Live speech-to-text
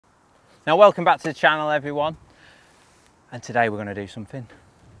Now welcome back to the channel everyone, and today we're going to do something,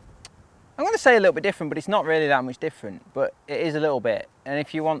 I'm going to say a little bit different, but it's not really that much different, but it is a little bit. And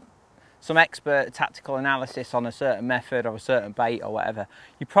if you want some expert tactical analysis on a certain method or a certain bait or whatever,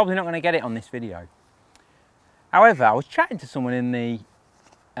 you're probably not going to get it on this video. However, I was chatting to someone in the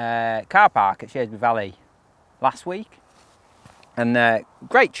car park at Shrewsbury Valley last week, and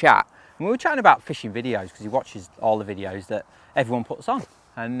great chat, and we were chatting about fishing videos because he watches all the videos that everyone puts on.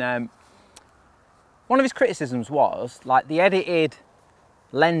 And one of his criticisms was, like, the edited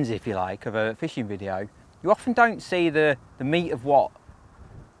lens, if you like, of a fishing video, you often don't see the meat of what,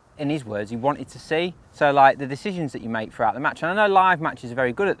 in his words, he wanted to see. So like the decisions that you make throughout the match, and I know live matches are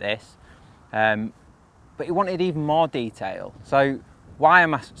very good at this, but he wanted even more detail. So why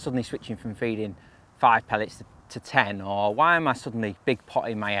am I suddenly switching from feeding 5 pellets to 10, or why am I suddenly big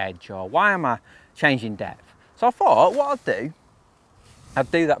potting my edge, or why am I changing depth? So I thought what I'd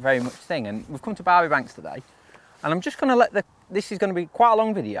do that very much thing, and we've come to Barbie Banks today, and I'm just going to let this is going to be quite a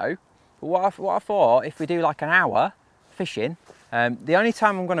long video, but what I thought, if we do like an hour fishing, the only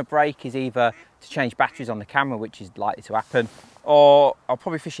time I'm going to break is either to change batteries on the camera, which is likely to happen, or I'll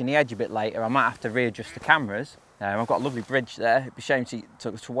probably fish in the edge a bit later. I might have to readjust the cameras. I've got a lovely bridge there. It'd be a shame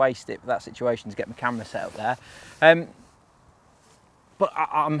to waste it for that situation to get my camera set up there. But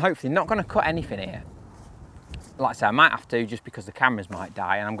I'm hopefully not going to cut anything here. Like I say, I might have to, just because the cameras might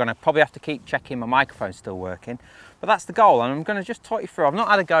die, and I'm going to probably have to keep checking my microphone's still working. But that's the goal, and I'm going to just talk you through. I've not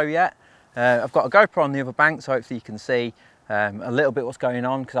had a go yet. I've got a GoPro on the other bank, so hopefully you can see a little bit what's going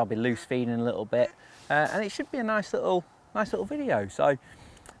on, because I'll be loose feeding a little bit, and it should be a nice little video. So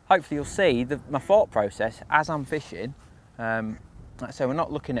hopefully you'll see my thought process as I'm fishing. Like I say, we're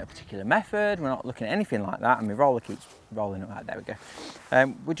not looking at a particular method, we're not looking at anything like that, and my roller keeps rolling up. There we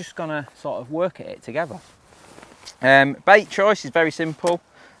go. We're just going to sort of work at it together. Bait choice is very simple.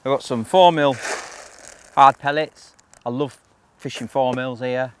 I've got some 4mm hard pellets. I love fishing 4mm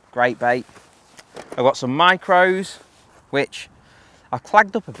here, great bait. I've got some micros, which I've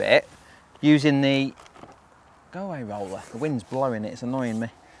clagged up a bit using the, go away roller, the wind's blowing it, it's annoying me.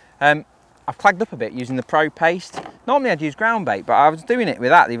 I've clagged up a bit using the Pro Paste. Normally I'd use ground bait, but I was doing it with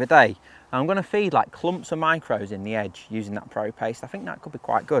that the other day. I'm going to feed like clumps of micros in the edge using that Pro Paste. I think that could be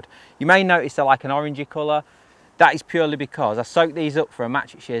quite good. You may notice they're like an orangey colour. That is purely because I soaked these up for a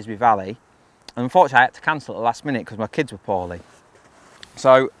match at Shrewsbury Valley, and unfortunately I had to cancel at the last minute because my kids were poorly.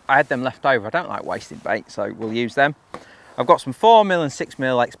 So I had them left over. I don't like wasting bait, so we'll use them. I've got some 4mm and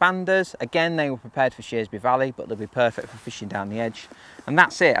 6mm expanders. Again, they were prepared for Shrewsbury Valley, but they'll be perfect for fishing down the edge. And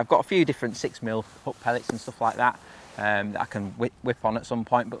that's it. I've got a few different 6mm hook pellets and stuff like that that I can whip on at some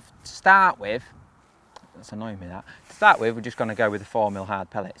point. But to start with, that's annoying me that. To start with, we're just going to go with the 4mm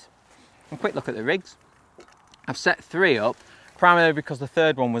hard pellets. A quick look at the rigs. I've set 3 up, primarily because the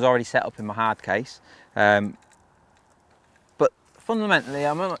third one was already set up in my hard case. But fundamentally,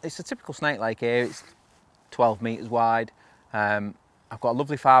 it's a typical snake lake here. It's 12 metres wide. I've got a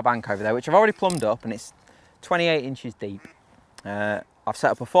lovely far bank over there, which I've already plumbed up, and it's 28 inches deep. I've set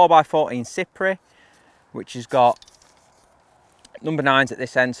up a 4x14 Cypri, which has got number 9s at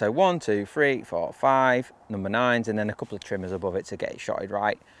this end. So 1, 2, 3, 4, 5 number 9s, and then a couple of trimmers above it to get it shotted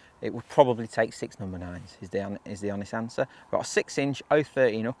right. It would probably take 6 number 9s, is the honest answer. I've got a 6-inch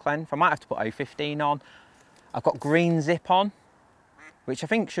 013 hook length. I might have to put 015 on. I've got green zip on, which I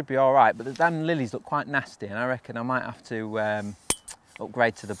think should be all right, but the damn lilies look quite nasty, and I reckon I might have to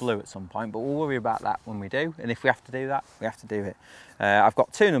upgrade to the blue at some point, but we'll worry about that when we do, and if we have to do that, we have to do it. I've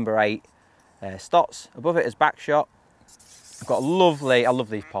got 2 number 8 stots. Above it is back shot. I've got a lovely, I love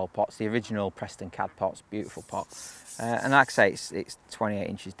these pole pots, the original Preston Cad pots, beautiful pot. And like I say, it's 28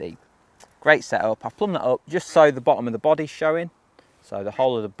 inches deep. Great setup. I've plumbed that up just so the bottom of the body's showing. So the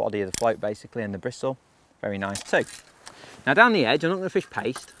whole of the body of the float basically, and the bristle. Very nice too. Now down the edge, I'm not going to fish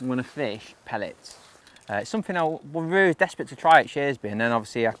paste, I'm going to fish pellets. It's something I was really desperate to try at Shrewsbury, and then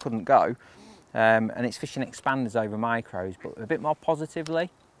obviously I couldn't go. And it's fishing expanders over micros, but a bit more positively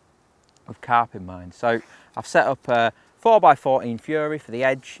with carp in mind. So I've set up a 4x14 Fury for the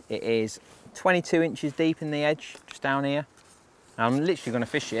edge. It is 22 inches deep in the edge, just down here. And I'm literally going to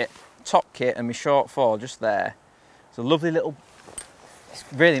fish it, top kit and my short fall just there. It's a lovely little, it's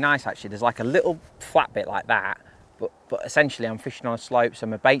really nice actually. There's like a little flat bit like that, but essentially I'm fishing on a slope, so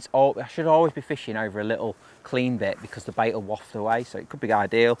my bait's I should always be fishing over a little clean bit because the bait will waft away, so it could be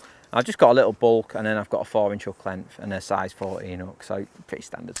ideal. I've just got a little bulk, and then I've got a 4-inch hook length and a size 14 hook, so pretty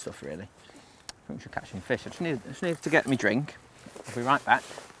standard stuff really. I think we should catch some fish. I just need to get me drink. I'll be right back.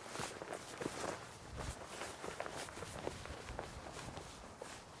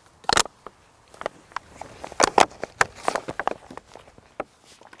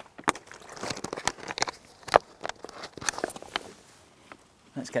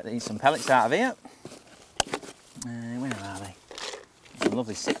 Let's get these some pellets out of here. Where are they? Some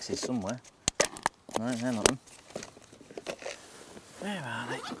lovely 6s somewhere. Right, they're not them. Where are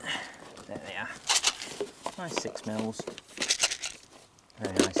they? There they are. Nice 6 mils.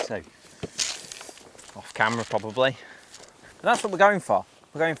 Very nice too. Off camera probably. But that's what we're going for.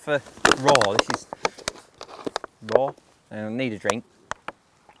 We're going for raw. This is raw. I need a drink.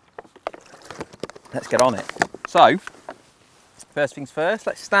 Let's get on it. So, first things first,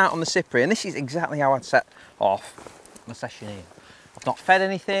 let's start on the cypri. And this is exactly how I'd set off my session here. I've not fed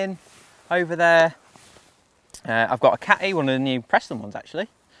anything over there. I've got a catty, one of the new Preston ones actually.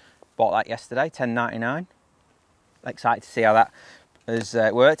 Bought that yesterday, $10.99. Excited to see how that has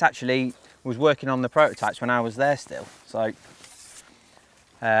worked. Actually, was working on the prototypes when I was there still. So,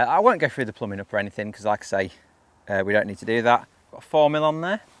 I won't go through the plumbing up or anything because like I say, we don't need to do that. Got a 4mm on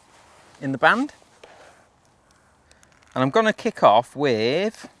there in the band. And I'm going to kick off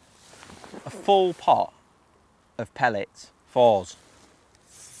with a full pot of pellets, 4s.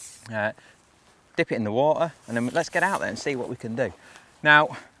 Dip it in the water and then let's get out there and see what we can do.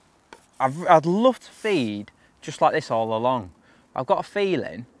 Now, I'd love to feed just like this all along. I've got a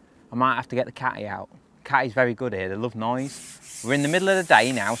feeling I might have to get the catty out. Catty's very good here, they love noise. We're in the middle of the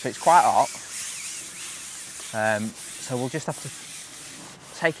day now, so it's quite hot. So we'll just have to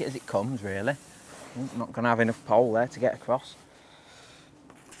take it as it comes, really. I'm not going to have enough pole there to get across.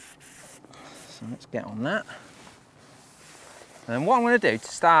 So let's get on that. And then what I'm going to do to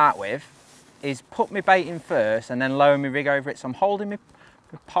start with is put my bait in first and then lower my rig over it. So I'm holding my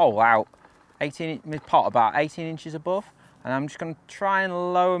pole out, my pot about 18 inches above, and I'm just going to try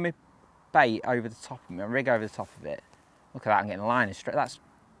and lower my bait over the top of my rig over the top of it. Look at that, I'm getting liners straight.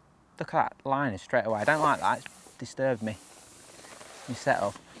 Look at that liners straight away. I don't like that, it's disturbed me, my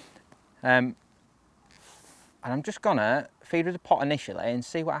setup. And I'm just gonna feed with the pot initially and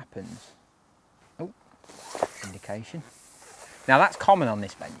see what happens. Oh, indication. Now that's common on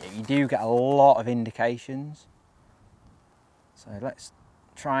this venue. You do get a lot of indications. So let's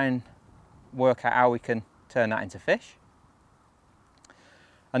try and work out how we can turn that into fish.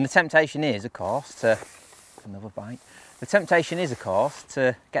 And the temptation is, of course, to, another bite. The temptation is, of course,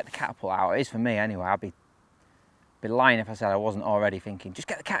 to get the catapult out. It is for me anyway. I'd be lying if I said I wasn't already thinking, just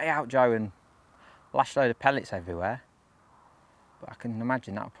get the catty out, Joe, and lash load of pellets everywhere. But I can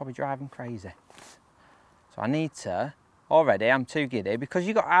imagine that would probably drive them crazy. So I need to, already I'm too giddy, because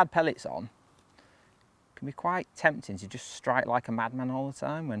you've got hard pellets on, it can be quite tempting to just strike like a madman all the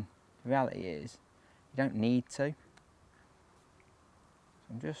time, when the reality is, you don't need to.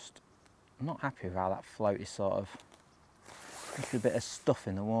 So I'm not happy with how that float is sort of, just a bit of stuff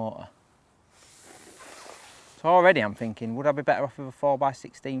in the water. So already I'm thinking, would I be better off with a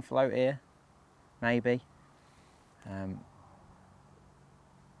 4x16 float here? Maybe.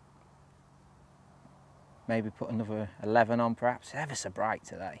 Maybe put another 11 on perhaps. It's ever so bright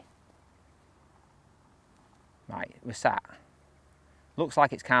today. Right, we're sat. Looks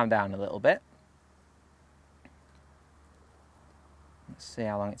like it's calmed down a little bit. Let's see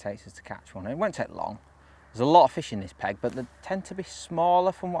how long it takes us to catch one. It won't take long. There's a lot of fish in this peg, but they tend to be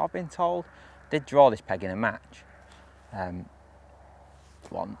smaller from what I've been told. I did draw this peg in a match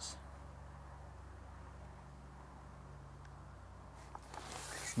once.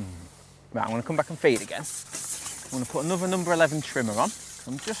 Right, I'm going to come back and feed again. I'm going to put another number 11 trimmer on.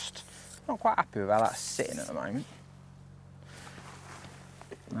 I'm just not quite happy with how that's sitting at the moment.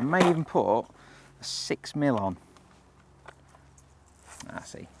 I may even put a 6mm on. I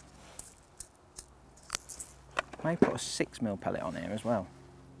see. May put a 6mm pellet on here as well.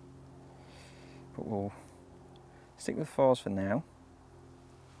 But we'll stick with 4s for now.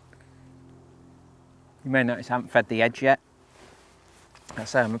 You may notice I haven't fed the edge yet. Like I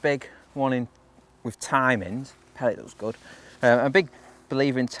say, I'm a big one in with timings. Pellet looks good. I'm a big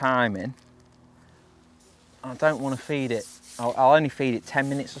believer in timing. I don't want to feed it. I'll only feed it 10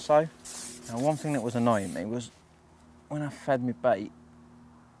 minutes or so. Now, one thing that was annoying me was when I fed my bait,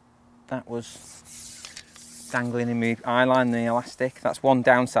 that was dangling in my eye line, the elastic. That's one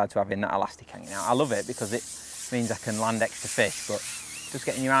downside to having that elastic hanging out. I love it because it means I can land extra fish, but just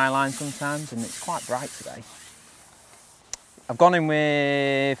getting your eye line sometimes, and it's quite bright today. I've gone in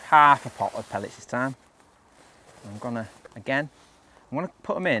with half a pot of pellets this time. I'm gonna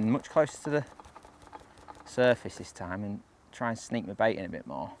put them in much closer to the surface this time and try and sneak my bait in a bit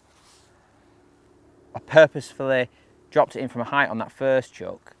more. I purposefully dropped it in from a height on that first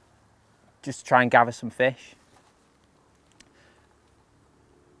chuck just to try and gather some fish.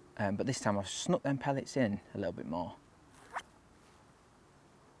 But this time I've snuck them pellets in a little bit more.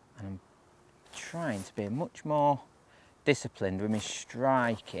 And I'm trying to be much more disciplined with my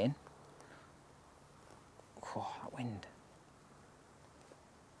striking. Oh, that wind.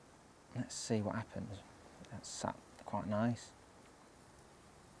 Let's see what happens. That's sat quite nice.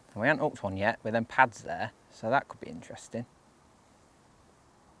 And we haven't hooked one yet with them pads there, so that could be interesting.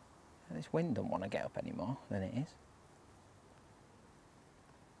 And this wind don't want to get up any more than it is.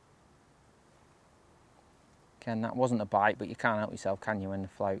 Again, that wasn't a bite, but you can't help yourself, can you, when the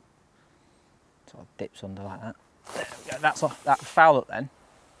float sort of dips under like that. There we go, that's off, that foul up then.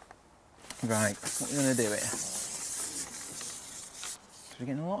 Right, what are we going to do here? So we're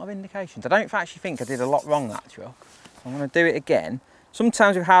getting a lot of indications. I don't actually think I did a lot wrong that truck. I'm going to do it again.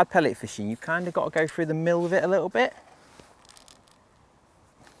 Sometimes with hard pellet fishing, you've kind of got to go through the mill of it a little bit.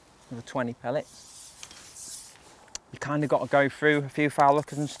 With the 20 pellets. You kind of got to go through a few foul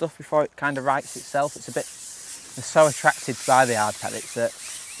lookers and stuff before it kind of rights itself. It's a bit, they're so attracted by the hard pellets that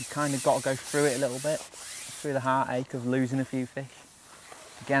you kind of got to go through it a little bit. Through the heartache of losing a few fish.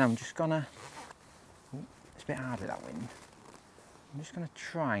 Again, I'm just gonna, it's a bit hard with that wind. I'm just gonna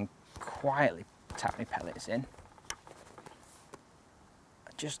try and quietly tap my pellets in.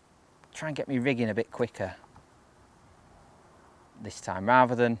 Just try and get me rigging a bit quicker this time,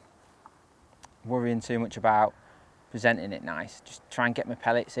 rather than worrying too much about presenting it nice. Just try and get my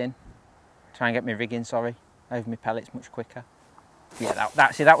pellets in, try and get me rigging, sorry, over my pellets much quicker. Yeah,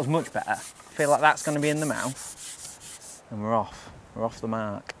 that was much better. I feel like that's going to be in the mouth, and we're off the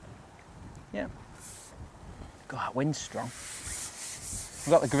mark. Yeah. God, that wind's strong. I've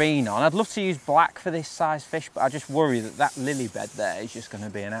got the green on. I'd love to use black for this size fish, but I just worry that that lily bed there is just going to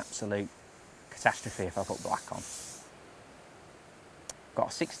be an absolute catastrophe if I put black on. Got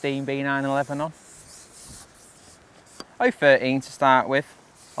a 16 B911 on. 013 to start with.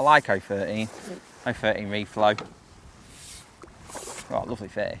 I like 013. 013 reflow. Right, lovely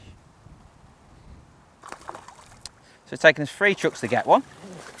fish. So it's taken us 3 trucks to get one,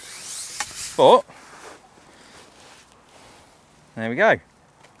 but there we go.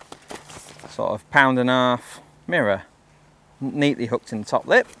 Sort of £1.5 mirror, neatly hooked in the top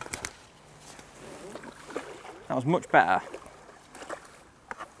lip. That was much better.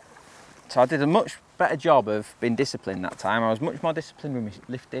 So I did a much better job of being disciplined that time. I was much more disciplined with my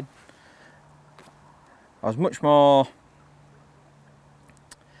lifting. I was much more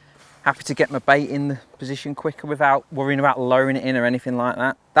happy to get my bait in the position quicker without worrying about lowering it in or anything like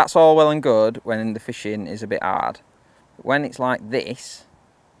that. That's all well and good when the fishing is a bit hard. But when it's like this,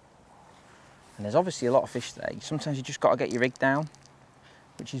 and there's obviously a lot of fish there, sometimes you just got to get your rig down,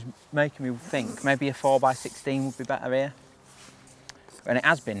 which is making me think maybe a 4x16 would be better here. And it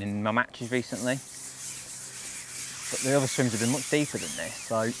has been in my matches recently, but the other swims have been much deeper than this,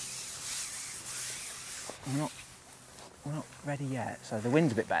 so we're not ready yet. So the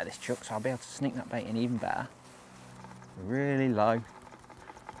wind's a bit better this chuck, so I'll be able to sneak that bait in even better. Really low.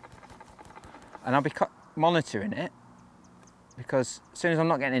 And I'll be monitoring it, because as soon as I'm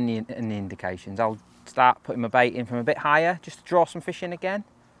not getting any indications, I'll start putting my bait in from a bit higher just to draw some fish in again.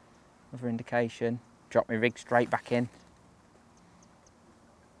 Another indication, drop my rig straight back in.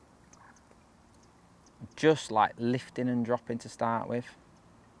 Just like lifting and dropping to start with.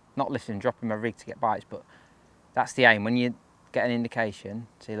 Not lifting and dropping my rig to get bites, but that's the aim. When you get an indication,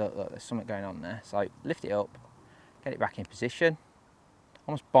 see, look, there's something going on there. So lift it up, get it back in position,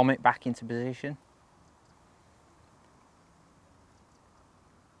 almost bomb it back into position.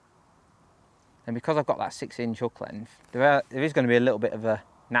 And because I've got that 6-inch hook length, there is going to be a little bit of a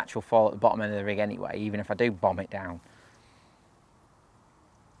natural fall at the bottom end of the rig anyway, even if I do bomb it down.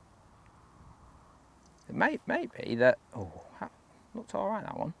 It may be that, oh, that looked all right,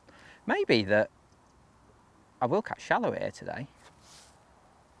 that one. Maybe that I will catch shallow here today.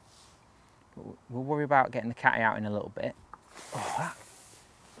 But we'll worry about getting the catty out in a little bit. Oh, that,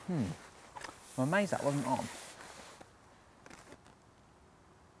 I'm amazed that wasn't on.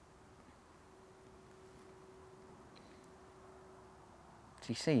 So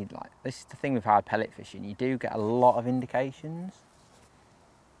you see, like, this is the thing with hard pellet fishing, you do get a lot of indications.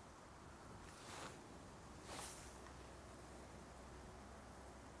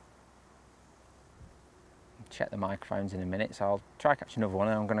 Check the microphones in a minute, so I'll try catch another one,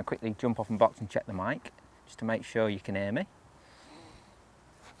 and I'm going to quickly jump off and box and check the mic just to make sure you can hear me.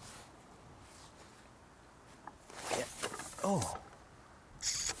 Yeah. Oh,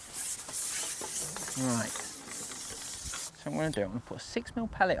 right. So what I'm going to do, I'm going to put a 6mm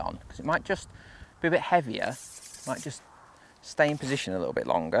pellet on, because it might just be a bit heavier, might just stay in position a little bit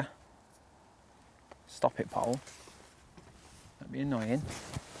longer. Stop it pole, that'd be annoying.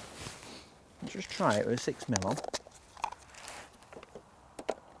 Let's just try it with a 6mm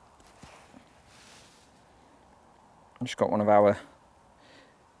on. I've just got one of our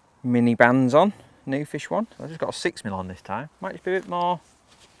mini bands on, nufish one. I've just got a 6mm on this time. Might just be a bit more.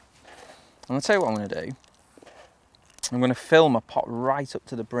 And I'll tell you what I'm going to do. I'm going to fill my pot right up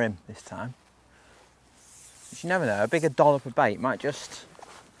to the brim this time. Because you never know, a bigger dollop of bait might just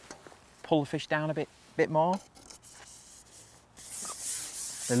pull the fish down a bit more.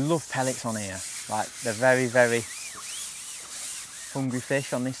 They love pellets on here. Like, they're very, very hungry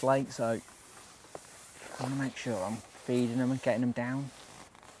fish on this lake, so I want to make sure I'm feeding them and getting them down.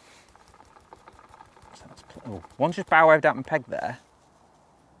 So that's one's just bow waved out and pegged there.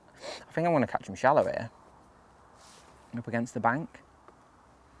 I think I'm going to catch them shallow here, up against the bank.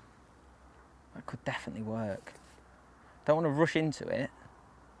 That could definitely work. Don't want to rush into it,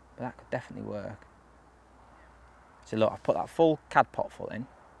 but that could definitely work. So look, I've put that full cad pot full in.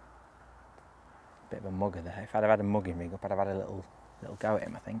 Bit of a mugger there. If I'd have had a mugging rig up, I'd have had a little go at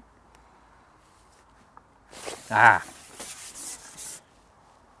him, I think. Ah!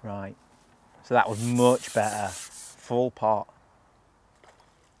 Right. So that was much better. Full pot.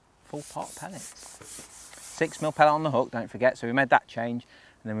 Full pot pellets. 6mm pellet on the hook, don't forget. So we made that change.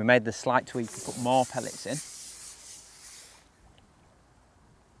 And then we made the slight tweak to put more pellets in.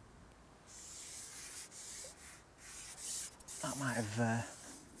 That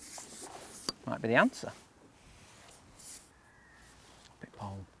might be the answer. Bit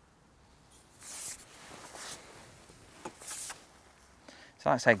bold. So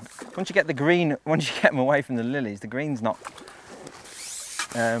like I say, once you get the green, once you get them away from the lilies, the green's not.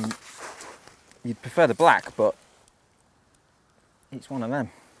 You'd prefer the black, but it's one of them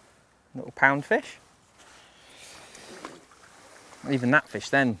little pound fish. Even that fish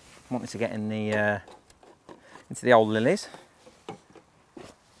then wanted to get in the into the old lilies.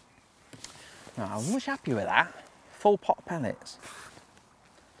 No, I'm much happier with that. Full pot of pellets.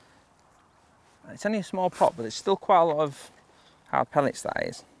 It's only a small pot, but it's still quite a lot of hard pellets, that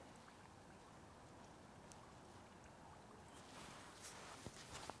is.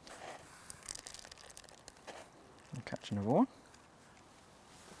 I'll catch another one.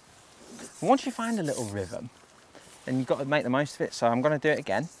 And once you find a little rhythm, then you've got to make the most of it. So I'm going to do it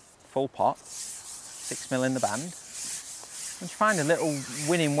again. Full pot, 6mm in the band. Once you find a little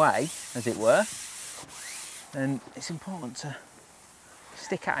winning way, as it were, then it's important to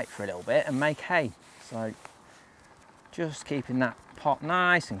stick at it for a little bit and make hay. So just keeping that pot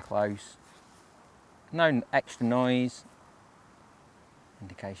nice and close. No extra noise.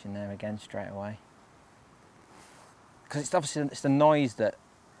 Indication there again straight away. Because it's obviously the noise that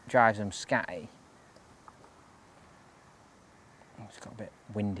drives them scatty. Oh, it's got a bit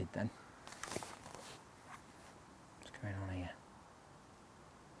winded then. What's going on here?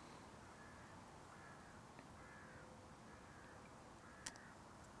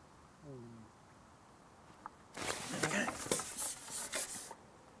 There we go.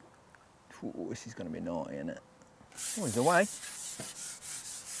 Ooh, this is going to be naughty, isn't it? Oh, he's away.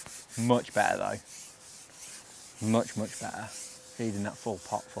 Much better though. Much, much better. Feeding that full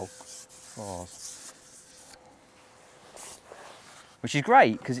pot full. Which is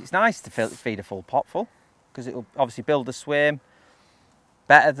great, because it's nice to feed a full pot full, because it will obviously build a swim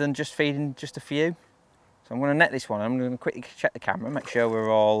better than just feeding just a few. So I'm going to net this one. I'm going to quickly check the camera, make sure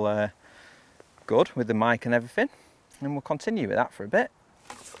we're all good with the mic and everything, and we'll continue with that for a bit.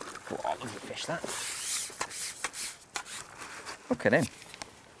 Oh, lovely fish that. Look at him.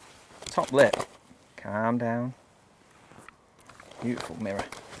 Top lip. Calm down. Beautiful mirror.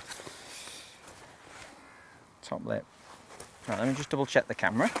 Top lip. Right, let me just double check the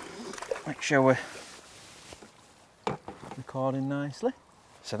camera. Make sure we're recording nicely.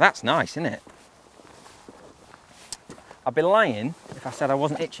 So that's nice, isn't it? I'd be lying if I said I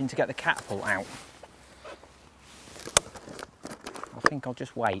wasn't itching to get the catapult out. I think I'll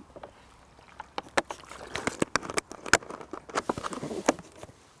just wait.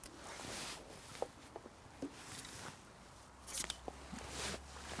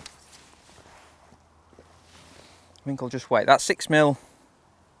 I think I'll just wait. That 6mm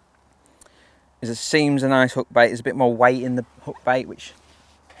seems a nice hook bait. There's a bit more weight in the hook bait, which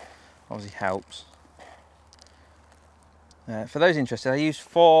obviously helps. For those interested, I use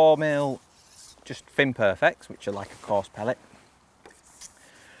 4mm just Fin Perfects, which are like a coarse pellet.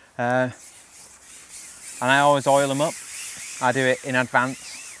 And I always oil them up. I do it in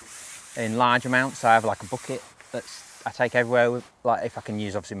advance in large amounts. So I have like a bucket I take everywhere with, like if I can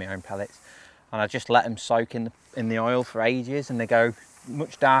use obviously my own pellets. And I just let them soak in the oil for ages, and they go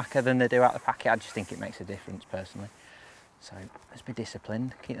much darker than they do out of the packet. I just think it makes a difference personally. So let's be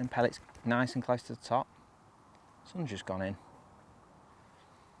disciplined, keep them pellets nice and close to the top. Sun's just gone in.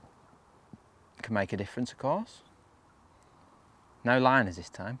 Can make a difference, of course. No liners this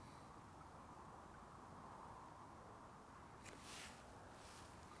time.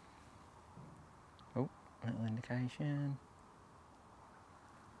 Oh, little indication.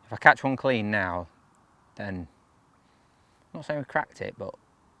 If I catch one clean now, then I'm not saying we cracked it, but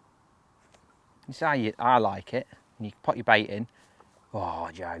this is how I like it. And you put your bait in. Oh,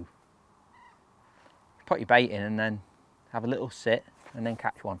 Joe. Put your bait in and then have a little sit and then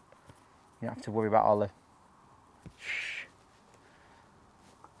catch one. You don't have to worry about all the...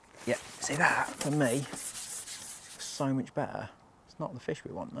 Yeah, see that, for me, so much better. It's not the fish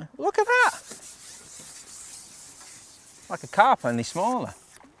we want though. Look at that! Like a carp, only smaller.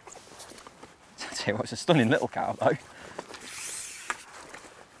 I'll tell you what, it's a stunning little carp though. Look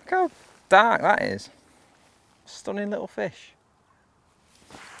how dark that is. Stunning little fish.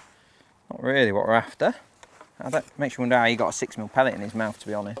 Not really what we're after. That makes you wonder how he got a 6mm pellet in his mouth, to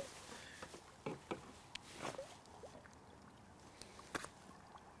be honest.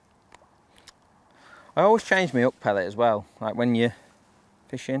 I always change my hook pellet as well, like when you're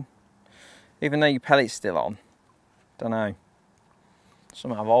fishing. Even though your pellet's still on, don't know.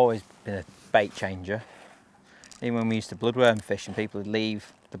 Something I've always been a bait changer. Even when we used to bloodworm fish and people would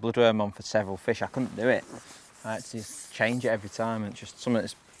leave the bloodworm on for several fish, I couldn't do it. I had to just change it every time, and it's just something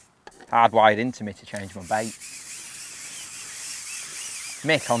that's hardwired into me to change my bait.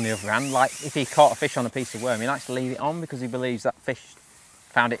 Mick, on the other hand, like if he caught a fish on a piece of worm, he likes to leave it on because he believes that fish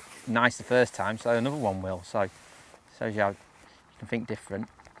found it nice the first time, so another one will. So it shows you how you can think different.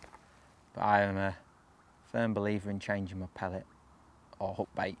 But I am a firm believer in changing my pellet or hook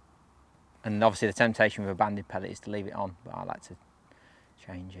bait. And obviously the temptation with a banded pellet is to leave it on, but I like to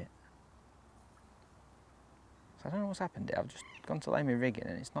change it. So I don't know what's happened here. I've just gone to lay my rig in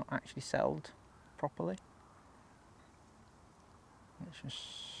and it's not actually settled properly. Let's just,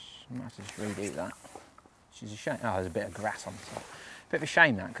 I might have to just redo that. Which is a shame. Oh, there's a bit of grass on the top. Bit of a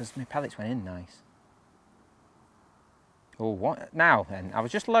shame that, because my pellets went in nice. Oh, what now then? I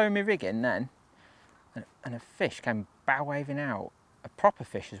was just lowering my rig in then, and a fish came bow waving out. A proper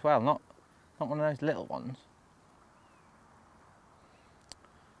fish as well, not one of those little ones.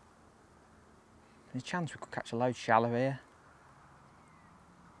 There's a chance we could catch a load shallow here.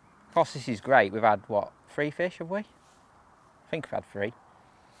 Of course, this is great. We've had, what, 3 fish, have we? I think we've had 3.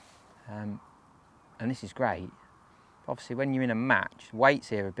 And this is great. Obviously, when you're in a match, weights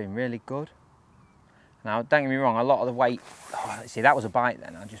here have been really good. Now, don't get me wrong, a lot of the weight... Oh, see, that was a bite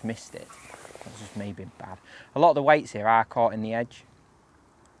then, I just missed it. That was just me being bad. A lot of the weights here are caught in the edge.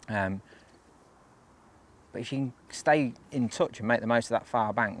 But if you can stay in touch and make the most of that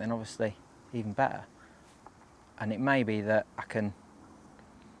far bank, then obviously even better. And it may be that I can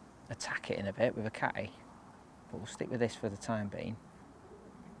attack it in a bit with a catty, but we'll stick with this for the time being.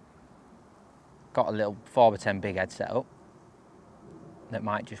 Got a little 4x10 big head set up that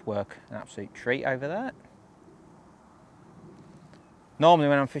might just work an absolute treat over there. Normally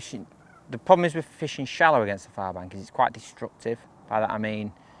when I'm fishing, the problem is with fishing shallow against the far bank is it's quite destructive. By that I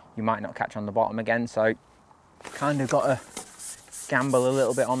mean you might not catch on the bottom again, so kind of got to gamble a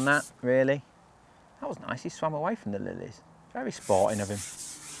little bit on that, really. That was nice, he swam away from the lilies. Very sporting of him.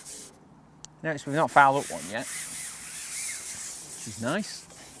 Notice we've not fouled up one yet, which is nice.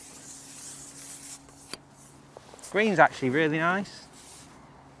 Green's actually really nice.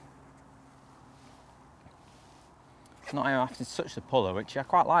 Not having to touch the puller, which I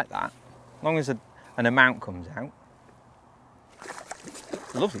quite like that. As long as an amount comes out.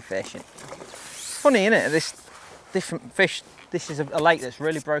 Lovely fishing. Funny, isn't it? This different fish. This is a lake that's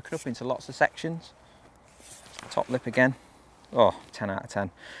really broken up into lots of sections. Top lip again. Oh, 10 out of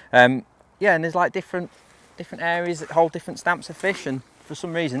 10. Yeah, and there's like different areas that hold different stamps of fish, and for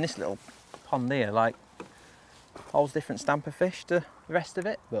some reason this little pond here like holds different stamp of fish to the rest of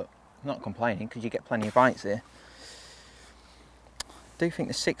it, but I'm not complaining because you get plenty of bites here. I do think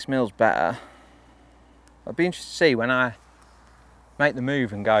the 6mm better. I'd be interested to see when I make the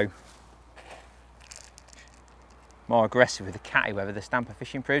move and go more aggressive with the catty whether the stamp of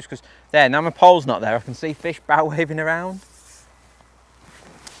fish improves, because there, now my pole's not there, I can see fish bow waving around.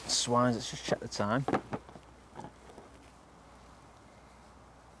 Swines, let's just check the time.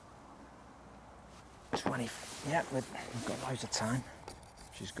 Yeah, we've got loads of time,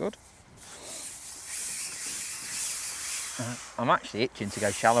 which is good. I'm actually itching to go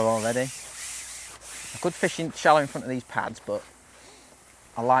shallow already. I could fish in shallow in front of these pads, but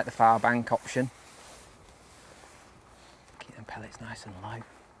I like the far bank option. Keep them pellets nice and low.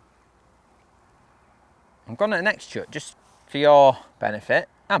 I'm going to the next chut, just for your benefit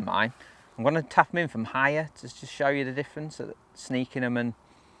and mine. I'm going to tap them in from higher to just show you the difference that sneaking them and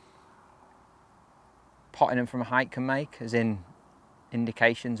potting them from a height can make, as in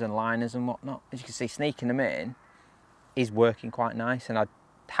indications and liners and whatnot. As you can see, sneaking them in is working quite nice, and I'd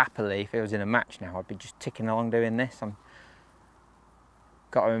happily, if it was in a match now, I'd be just ticking along doing this. I'm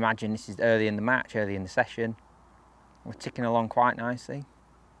got to imagine this is early in the match, early in the session. We're ticking along quite nicely.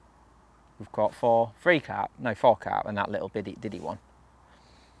 We've got 4 carp, and that little diddy one.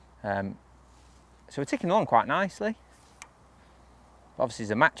 So we're ticking along quite nicely. But obviously,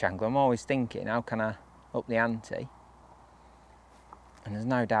 as a match angler, I'm always thinking, how can I up the ante? And there's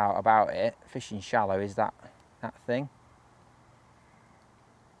no doubt about it, fishing shallow is that thing.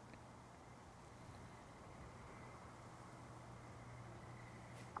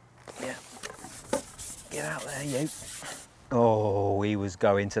 Yeah. Get out there, you. Oh, he was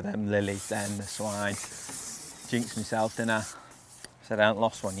going to them lilies then, the swine. Jinxed myself, didn't I? Said I haven't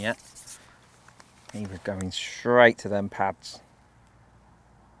lost one yet. He was going straight to them pads.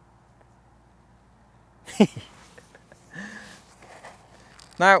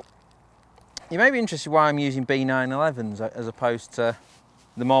 Now, you may be interested why I'm using B911s as opposed to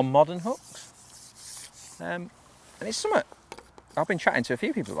the more modern hooks. And it's something I've been chatting to a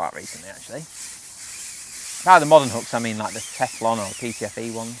few people about recently, actually. By the modern hooks, I mean like the Teflon or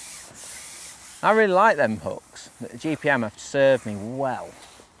PTFE ones. I really like them hooks. The GPM have served me well.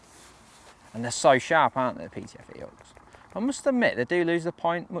 And they're so sharp, aren't they, the PTFE hooks? I must admit, they do lose the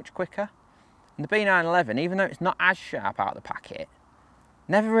point much quicker. And the B911, even though it's not as sharp out of the packet,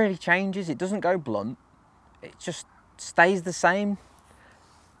 never really changes. It doesn't go blunt. It just stays the same.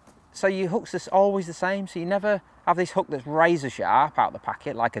 So your hook's just always the same. So you never have this hook that's razor sharp out of the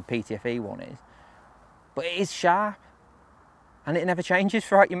packet like a PTFE one is. But it is sharp. And it never changes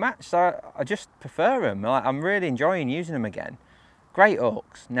throughout your match. So I just prefer them. I'm really enjoying using them again. Great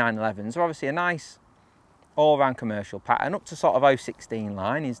hooks, 911s. They're obviously a nice all-round commercial pattern. Up to sort of 016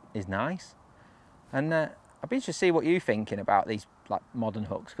 line is nice. And I'd be interested to see what you're thinking about these like modern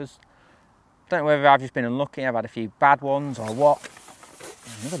hooks, because I don't know whether I've just been unlucky, I've had a few bad ones or what.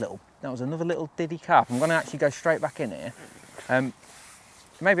 That was another little diddy carp. I'm going to actually go straight back in here.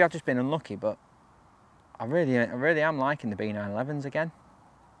 Maybe I've just been unlucky, but I really am liking the B911s again.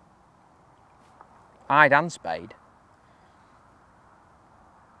 Eyed and spade.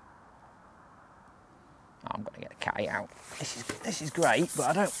 Oh, I'm going to get a catty out. This is great, but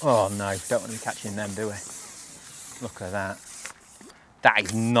I don't. Oh no, don't want to be catching them, do we? Look at that. That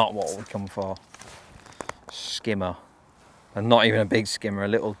is not what we come for. Skimmer. And not even a big skimmer, a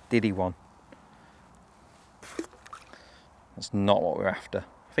little diddy one. That's not what we're after.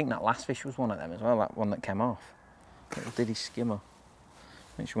 I think that last fish was one of them as well, that one that came off. Little diddy skimmer.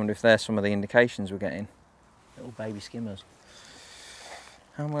 Makes you wonder if there's some of the indications we're getting. Little baby skimmers.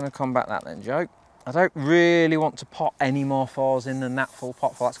 I'm going to combat that then, Joe. I don't really want to pot any more 4s in than that full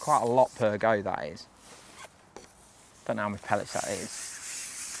pot full. That's quite a lot per go, that is. Don't know how many pellets that is.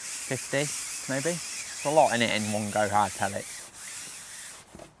 50, maybe? It's a lot in it in one go, hard pellets.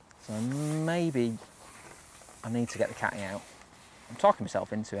 So maybe I need to get the catty out. I'm talking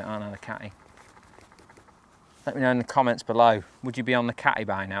myself into it, aren't I, the catty? Let me know in the comments below. Would you be on the catty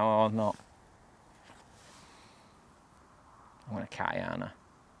by now or not? I'm going to catty, aren't I?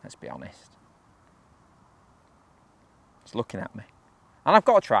 Let's be honest. It's looking at me. And I've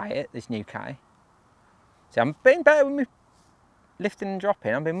got to try it, this new catty. See, I'm being better with me lifting and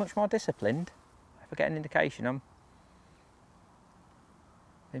dropping. I'm being much more disciplined. If I get an indication, I'm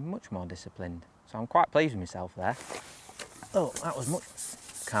being much more disciplined. So I'm quite pleased with myself there. Oh, that was much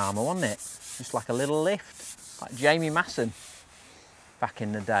calmer, wasn't it? Just like a little lift, like Jamie Masson back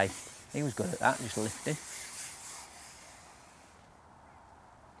in the day. He was good at that, just lifting.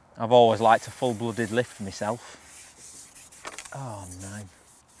 I've always liked a full-blooded lift for myself. Oh no.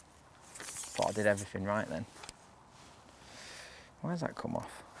 Thought I did everything right then. Why has that come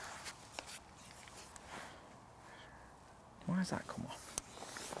off? Why has that come off?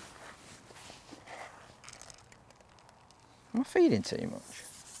 Am I feeding too much?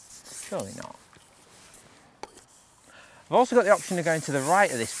 Surely not. I've also got the option of going to the right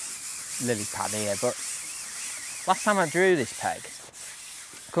of this lily pad here, but last time I drew this peg,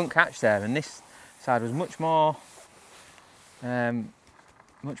 I couldn't catch there, and this side was much more,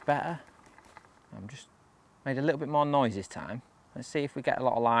 much better. I'm just made a little bit more noise this time. Let's see if we get a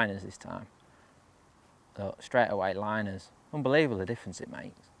lot of liners this time. Look, straight away liners. Unbelievable the difference it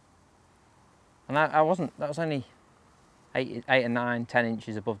makes. And that was only 8 and 9, 10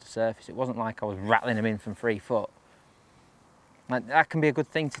 inches above the surface. It wasn't like I was rattling them in from 3 foot. Like, that can be a good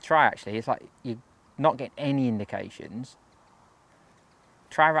thing to try actually. It's like you're not getting any indications.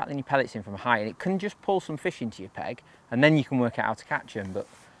 Try rattling your pellets in from high, and it can just pull some fish into your peg, and then you can work out how to catch them. But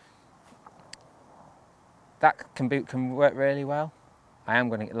that can work really well. I am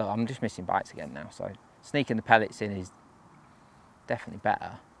going to, look, I'm just missing bites again now, so sneaking the pellets in is definitely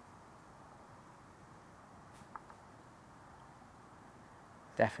better.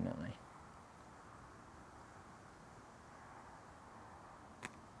 Definitely.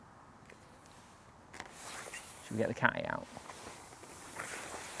 Should we get the catty out?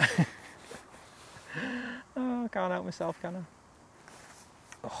 Oh, I can't help myself, can I?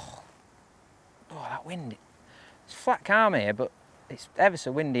 Oh, that wind. It's flat calm here, but it's ever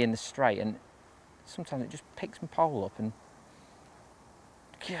so windy in the straight, and sometimes it just picks my pole up and...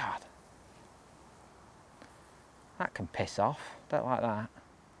 God. That can piss off. Don't like that.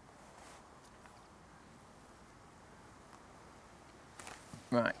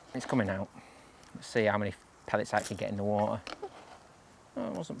 Right, it's coming out. Let's see how many pellets actually get in the water. Oh,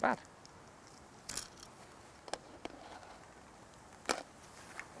 it wasn't bad.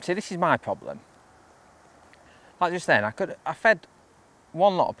 See, this is my problem. Like just then, I fed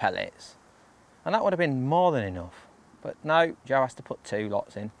one lot of pellets, and that would have been more than enough. But no, Joe has to put 2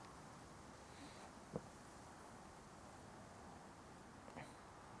 lots in.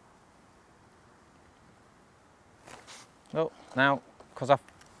 Oh, now, because I've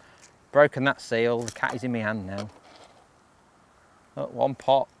broken that seal, the cat is in my hand now. Look, one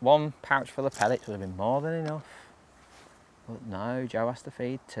pouch full of pellets would have been more than enough. But no, Joe has to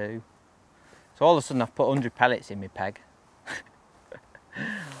feed 2. So all of a sudden I've put 100 pellets in my peg.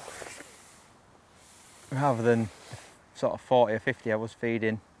 Rather than sort of 40 or 50 I was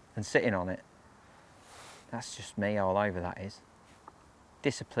feeding and sitting on it. That's just me all over, that is.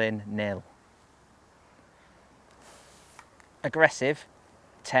 Discipline, nil. Aggressive,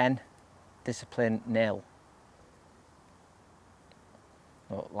 10. Discipline, nil.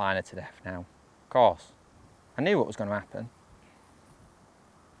 Look, liner to death now. Of course. I knew what was going to happen.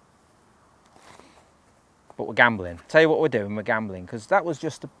 But we're gambling. Tell you what we're doing, we're gambling. Because that was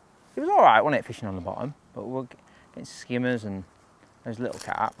just, it was alright, wasn't it, fishing on the bottom. But we're getting skimmers and those little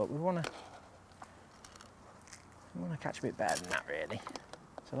carp. But we want to catch a bit better than that, really.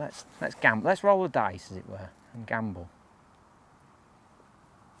 So let's gamble. Let's roll the dice, as it were, and gamble.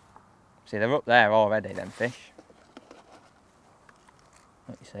 See, they're up there already, them fish.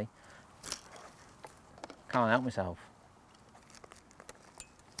 Look, you see. Can't help myself.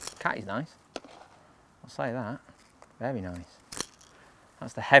 Catty's nice. I'll say that. Very nice.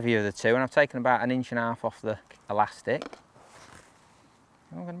 That's the heavier of the 2, and I've taken about 1.5 inches off the elastic.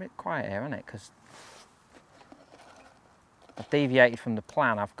 I'm going a bit quiet here, isn't it? Because I've deviated from the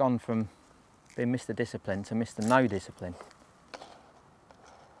plan. I've gone from being Mr. Discipline to Mr. No Discipline.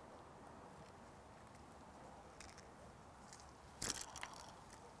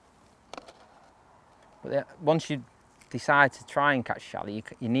 But once you decide to try and catch shallow, you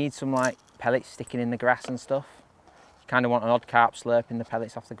need some like pellets sticking in the grass and stuff. You kind of want an odd carp slurping the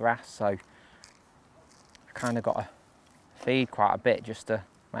pellets off the grass, so I kind of got to feed quite a bit just to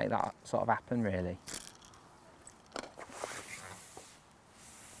make that sort of happen, really.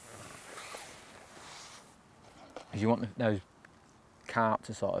 Because you want those carp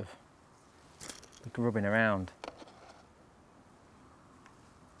to sort of be grubbing around.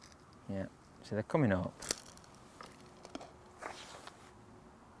 Yeah. So they're coming up,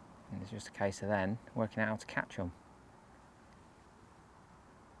 and it's just a case of then working out how to catch them.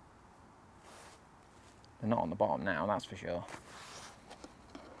 They're not on the bottom now, that's for sure.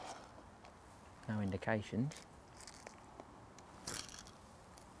 No indications.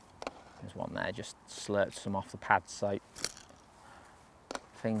 There's one there, just slurped some off the pad, so I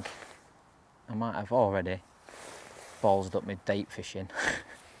think I might have already ballsed up my deep fishing.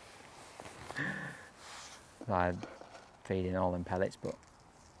 I'm feeding all them pellets, but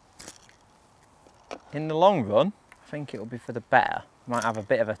in the long run, I think it'll be for the better. Might have a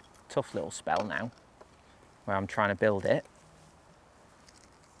bit of a tough little spell now, where I'm trying to build it.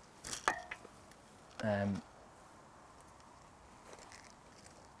 Yeah,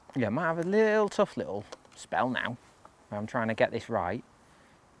 might have a tough little spell now, where I'm trying to get this right.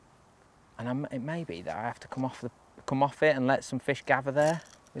 And it may be that I have to come off it and let some fish gather there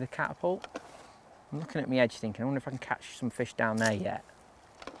with a catapult. I'm looking at my edge thinking, I wonder if I can catch some fish down there yet.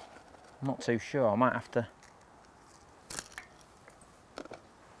 I'm not too sure, I might have to...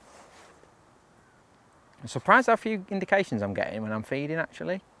 I'm surprised how few indications I'm getting when I'm feeding,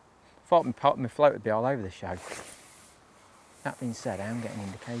 actually. I thought my float would be all over the show. That being said, I am getting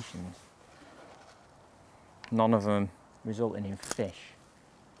indications. None of them resulting in fish.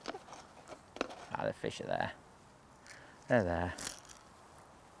 Ah, the fish are there. They're there.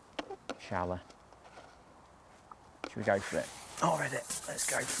 Shallow. Should we go for it? Already, let's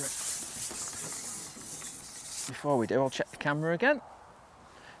go for it. Before we do, I'll check the camera again.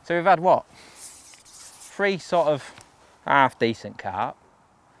 So we've had what? 3 sort of half decent carp,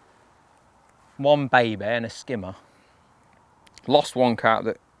 1 baby and a skimmer. Lost 1 carp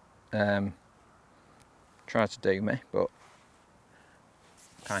that tried to do me, but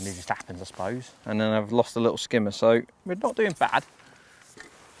kind of just happens, I suppose. And then I've lost a little skimmer, so we're not doing bad.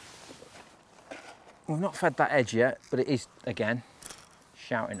 We've not fed that edge yet, but it is, again,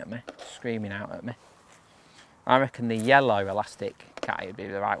 shouting at me, screaming out at me. I reckon the yellow elastic catty would be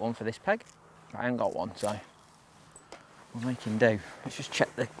the right one for this peg. I ain't got one, so we'll make him do. Let's just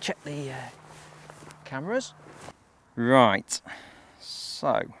check the cameras. Right,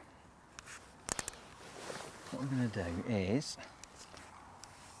 so what I'm going to do is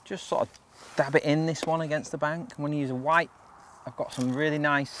just sort of dab it in this one against the bank. I'm going to use a white. I've got some really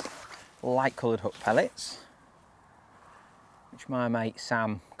nice light coloured hook pellets, which my mate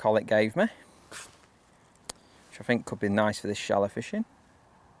Sam Collett gave me, which I think could be nice for this shallow fishing.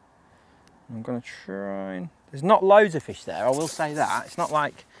 I'm going to try and... There's not loads of fish there, I will say that. It's not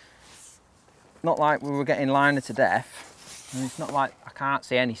like we were getting liner to death, and it's not like I can't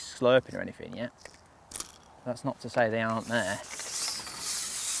see any slurping or anything yet. That's not to say they aren't there.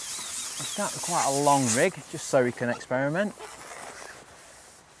 I'll start with quite a long rig, just so we can experiment.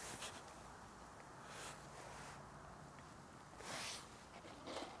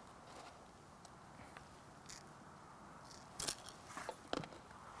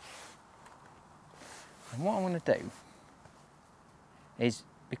 And what I'm going to do is,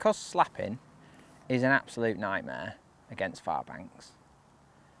 because slapping is an absolute nightmare against far banks,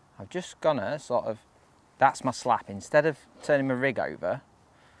 I'm just gonna sort of, that's my slap, instead of turning my rig over,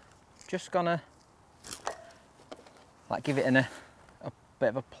 just gonna like give it a bit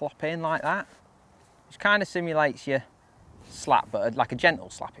of a plop in like that, which kind of simulates your slap, but like a gentle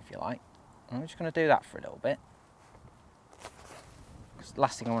slap if you like. And I'm just gonna do that for a little bit. The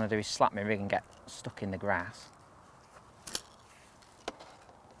last thing I want to do is slap my rig and get stuck in the grass.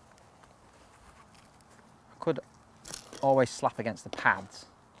 I could always slap against the pads,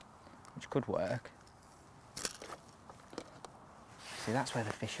 which could work. See, that's where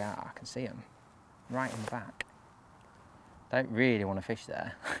the fish are. I can see them right in the back. Don't really want to fish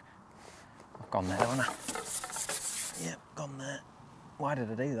there. I've gone there, haven't I? Yep, gone there. Why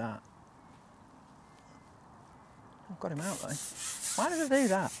did I do that? I've got him out though. Why did I do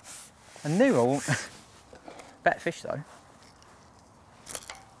that? I knew I won't. Better fish though.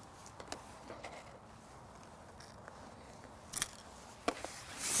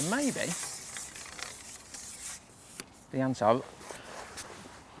 So maybe the answer, I'll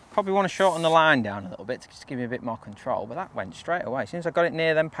probably want to shorten the line down a little bit to just give me a bit more control, but that went straight away. As soon as I got it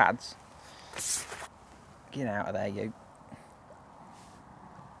near them pads, get out of there, you.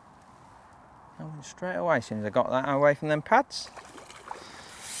 I went straight away as soon as I got that away from them pads.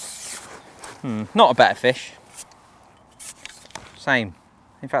 Not a better fish. Same.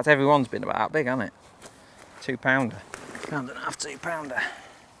 In fact, everyone's been about that big, hasn't it? 2 pounder. £1.5, 2 pounder.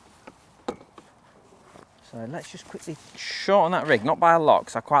 So let's just quickly shorten that rig, not by a lot,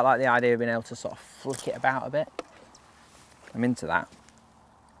 because I quite like the idea of being able to sort of flick it about a bit. I'm into that.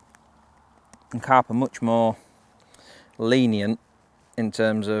 And carp are much more lenient in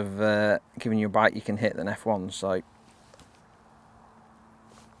terms of giving you a bite you can hit than F1s, so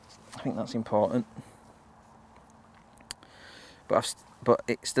I think that's important. But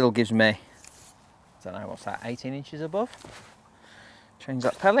it still gives me, I don't know, what's that, 18 inches above? Change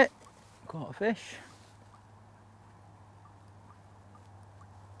that pellet, caught a fish.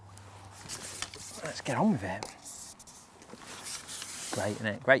 Let's get on with it. Great, isn't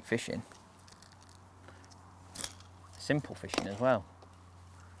it? Great fishing. Simple fishing as well.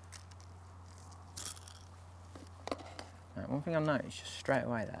 Right, one thing I noticed just straight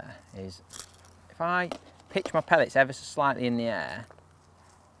away there is if I pitch my pellets ever so slightly in the air,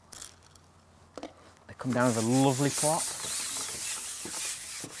 they come down with a lovely plop.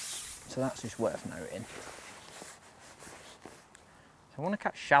 So that's just worth noting. So I want to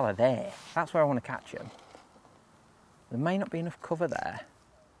catch shallow there. That's where I want to catch them. There may not be enough cover there.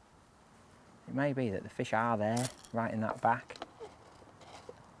 It may be that the fish are there, right in that back.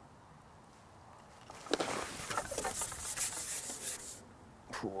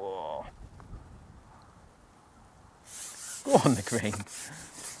 Whoa. Go on, the green.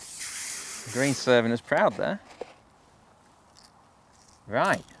 The green's serving us proud there.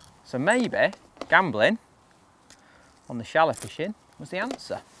 Right, so maybe gambling on the shallow fishing was the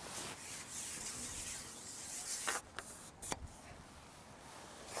answer.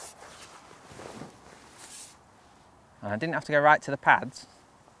 And I didn't have to go right to the pads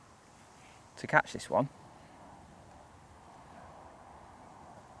to catch this one.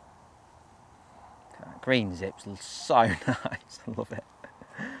 green zip's so nice, I love it.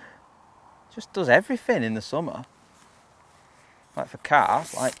 Just does everything in the summer. Like for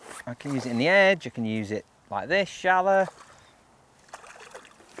carp, like I can use it in the edge, I can use it like this, shallow.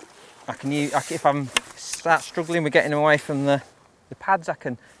 I can use, if I'm start struggling with getting away from the pads, I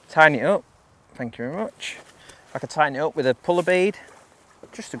can tighten it up. Thank you very much. I can tighten it up with a puller bead.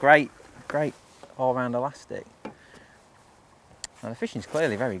 Just a great all-round elastic. Now the fishing's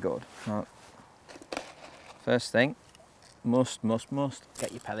clearly very good. Now, first thing, must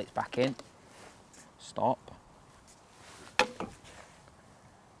get your pellets back in. Stop.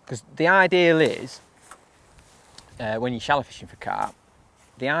 Because the ideal is, when you're shallow fishing for carp,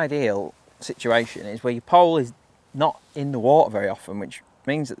 the ideal situation is where your pole is not in the water very often, which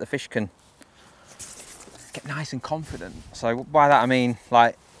means that the fish can get nice and confident. So by that I mean,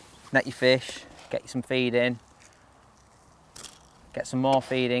 like, net your fish, get you some feed in, get some more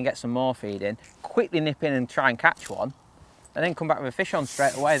feed in, get some more feed in, quickly nip in and try and catch one, and then come back with a fish on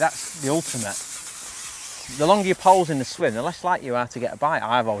straight away. That's the ultimate. The longer your pole's in the swim, the less likely you are to get a bite,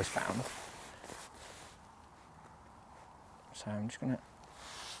 I've always found. So I'm just going to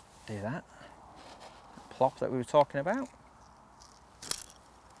do that. Plop that we were talking about.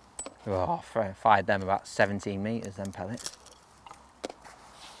 Oh, I fired them about 17 metres, them pellets.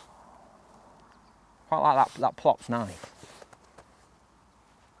 Quite like that plop's nice.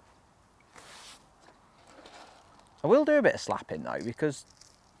 I will do a bit of slapping though, because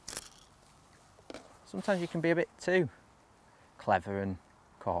sometimes you can be a bit too clever and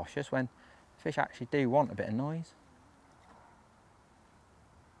cautious when fish actually do want a bit of noise.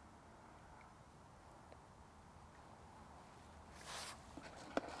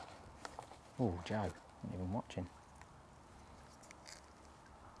 Oh, Joe, not even watching.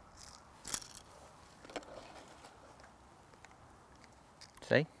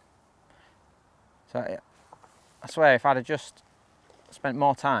 See? So, I swear if I'd have just spent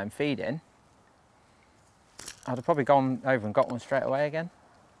more time feeding, I'd have probably gone over and got one straight away again.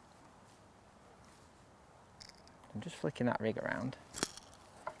 I'm just flicking that rig around,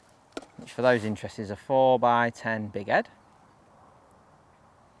 which for those interested is a 4x10 big head,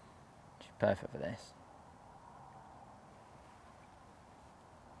 which is perfect for this.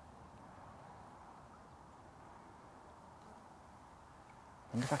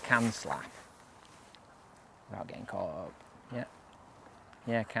 I wonder if I can slap without getting caught up.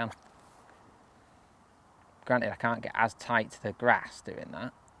 Yeah, I can. Granted, I can't get as tight to the grass doing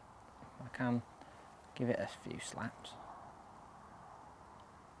that. I can give it a few slaps.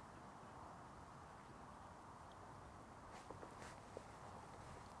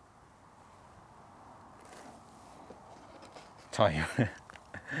 Tell you,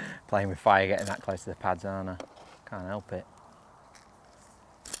 playing with fire, getting that close to the pads, aren't I? Can't help it.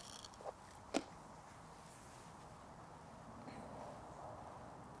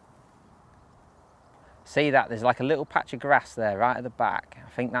 See that? There's like a little patch of grass there right at the back. I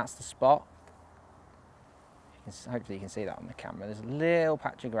think that's the spot. Hopefully you can see that on the camera. There's a little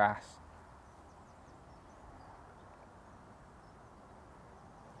patch of grass.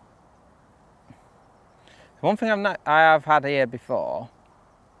 One thing I have had here before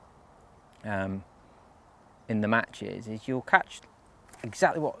in the matches is you'll catch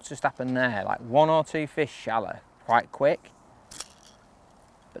exactly what's just happened there, like 1 or 2 fish shallow quite quick,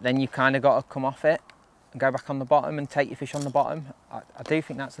 but then you kind of got to come off it and go back on the bottom and take your fish on the bottom. I do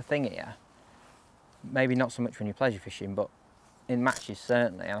think that's the thing here. Maybe not so much when you're pleasure fishing, but in matches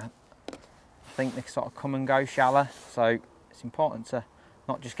certainly. And I think they sort of come and go shallow, so it's important to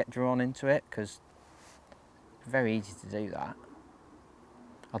not just get drawn into it, because it's very easy to do that.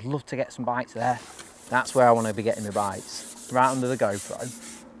 I'd love to get some bites there. That's where I want to be getting my bites, right under the GoPro.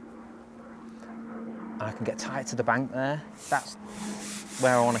 And I can get tight to the bank there. That's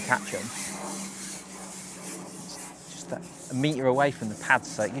where I want to catch them. A metre away from the pads,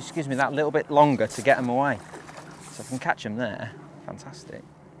 so it just gives me that little bit longer to get them away. So if I can catch them there, fantastic.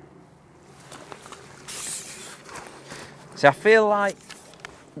 See, I feel like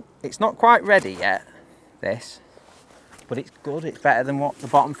it's not quite ready yet, this, but it's good. It's better than what the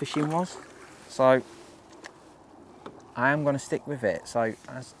bottom fishing was. So I am going to stick with it. So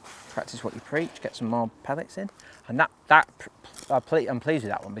as practice what you preach, get some more pellets in. And I'm pleased with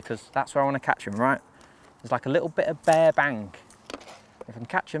that one, because that's where I want to catch them, right? There's like a little bit of bare bank. If I can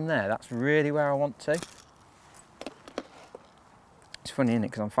catch them there, that's really where I want to. It's funny, isn't it?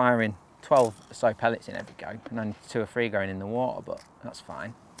 Because I'm firing 12 or so pellets in every go, and only 2 or 3 going in the water, but that's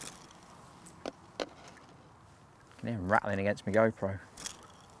fine. I can hear them rattling against my GoPro.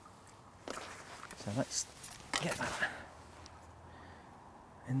 So let's get that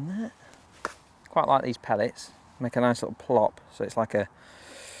in there. Quite like these pellets. Make a nice little plop. So it's like a,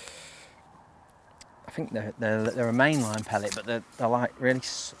 I think they're a mainline pellet, but they're like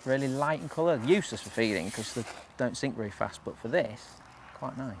really light in colour. They're useless for feeding because they don't sink very fast. But for this,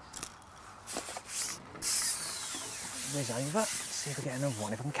 quite nice. Whiz over. Let's see if we get another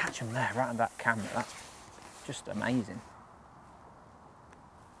one. If I can catch them there, right on that camera, that's just amazing.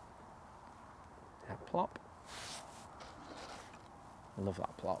 Yeah, plop. I love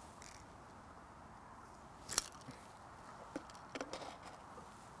that plop.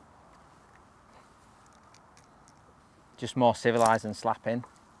 Just more civilised than slapping.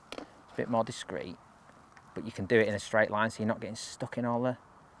 It's a bit more discreet, but you can do it in a straight line so you're not getting stuck in all the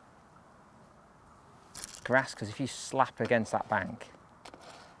grass, because if you slap against that bank,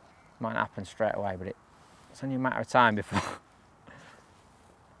 it might happen straight away, but it's only a matter of time before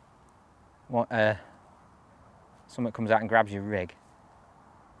something comes out and grabs your rig.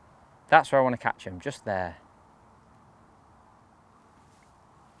 That's where I want to catch them, just there.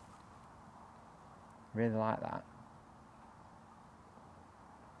 Really like that.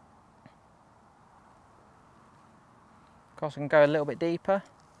 Of course, I can go a little bit deeper.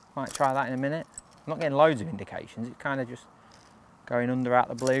 Might try that in a minute. I'm not getting loads of indications. It's kind of just going under out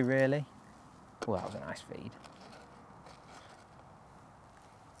the blue, really. Oh, that was a nice feed.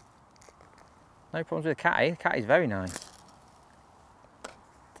 No problems with the catty. The catty's very nice,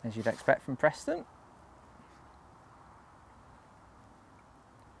 as you'd expect from Preston.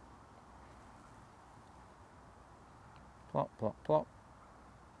 Plop, plop, plop.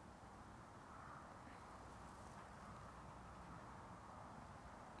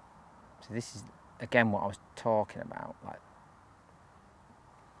 So this is, again, what I was talking about. Like,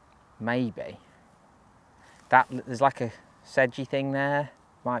 maybe that there's like a sedgy thing there.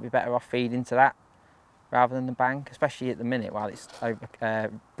 Might be better off feeding to that rather than the bank, especially at the minute while it's over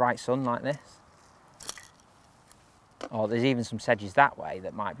bright sun like this. Or there's even some sedges that way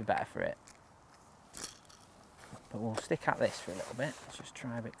that might be better for it. But we'll stick at this for a little bit. Let's just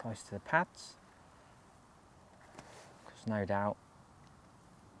try a bit close to the pads, because no doubt.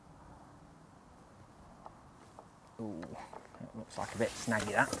 Ooh, that looks like a bit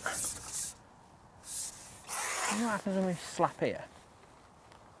snaggy, that. What happens when we slap here?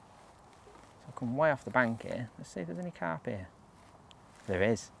 So I'll come way off the bank here. Let's see if there's any carp here. There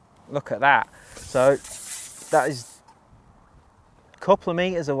is. Look at that. So that is a couple of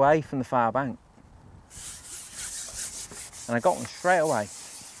metres away from the far bank. And I got one straight away.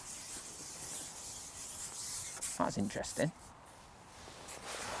 That's interesting.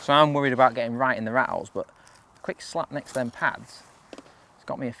 So I'm worried about getting right in the rattles, but a quick slap next to them pads, it's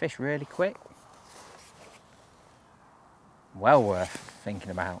got me a fish really quick. Well worth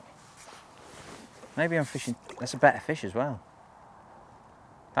thinking about. Maybe I'm fishing, that's a better fish as well.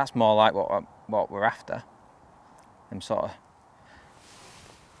 That's more like what we're after. Them sort of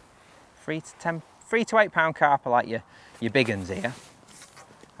 3 to 8 pound carp are like your big uns here.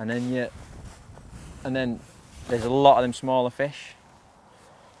 And then there's a lot of them smaller fish.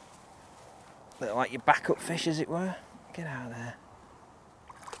 They're like your backup fish, as it were. Get out of there.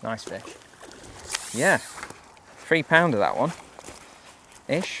 Nice fish. Yeah, £3 of that one.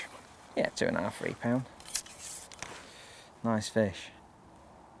 Ish. Yeah, 2.5, £3. Nice fish.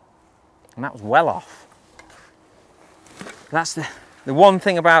 And that was well off. That's the one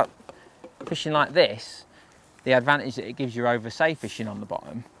thing about fishing like this, the advantage that it gives you over say fishing on the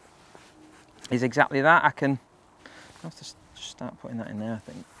bottom, is exactly that. I have to just start putting that in there, I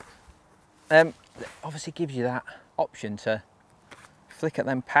think. It obviously gives you that option to flick at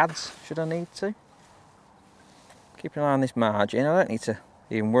them pads should I need to. Keep an eye on this margin. I don't need to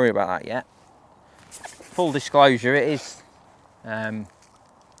even worry about that yet. Full disclosure, it is sort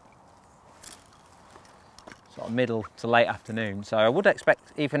of middle to late afternoon, so I would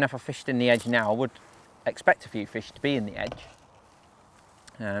expect, even if I fished in the edge now, I would expect a few fish to be in the edge.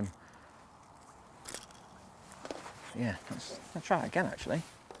 Yeah, let's try it again actually.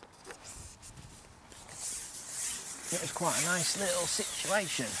 It was quite a nice little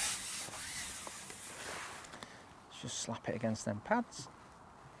situation. Let's just slap it against them pads.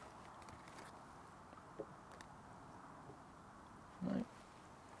 No.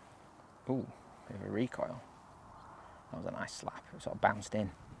 Ooh, bit of a recoil. That was a nice slap. It sort of bounced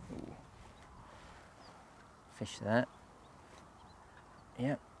in. Ooh. Fish there.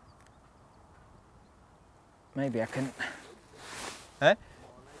 Yep. Maybe I can. Huh?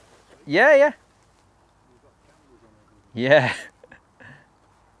 Yeah. Yeah.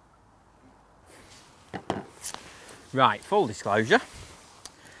 Right, full disclosure.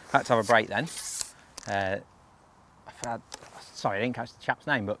 I had to have a break then. Sorry, I didn't catch the chap's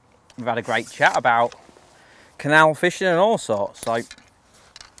name, but we've had a great chat about canal fishing and all sorts. So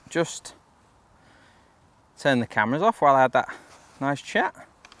just turn the cameras off while I had that nice chat.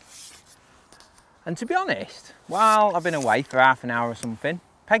 And to be honest, while I've been away for half an hour or something,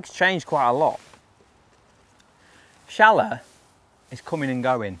 peg's changed quite a lot. Shallow is coming and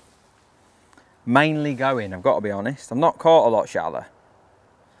going. Mainly going, I've got to be honest. I've not caught a lot shallow.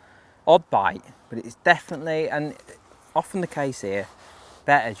 Odd bite, but it's definitely, and often the case here,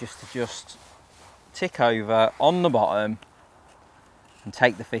 better just to tick over on the bottom and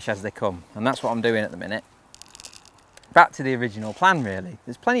take the fish as they come. And that's what I'm doing at the minute. Back to the original plan really.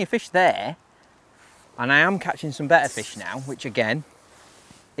 There's plenty of fish there, and I am catching some better fish now, which again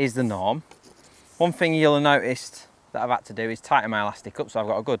is the norm. One thing you'll have noticed that I've had to do is tighten my elastic up, so I've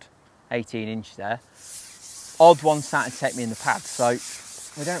got a good 18 inch there. Odd one starting to take me in the pad, so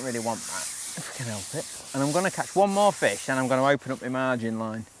we don't really want that if we can help it. And I'm going to catch one more fish and I'm going to open up my margin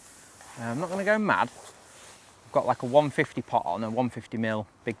line. I'm not going to go mad. I've got like a 150 pot on, a 150mm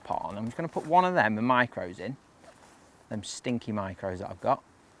big pot on. I'm just going to put one of them, the micros in, them stinky micros that I've got.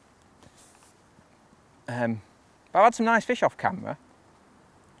 But I've had some nice fish off camera.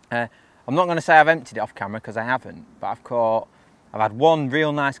 I'm not going to say I've emptied it off camera because I haven't, but I've had one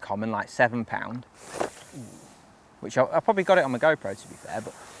real nice common, like £7, which I probably got it on my GoPro to be fair,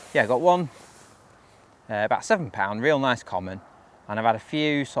 but yeah, I got one about £7, real nice common, and I've had a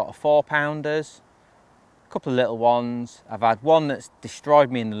few sort of 4-pounders, a couple of little ones. I've had one that's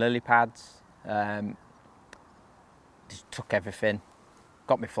destroyed me in the lily pads, just took everything,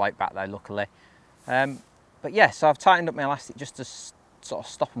 got my float back though luckily. But yeah, so I've tightened up my elastic just to sort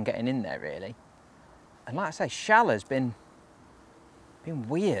of stop them getting in there really. And like I say, shallow's been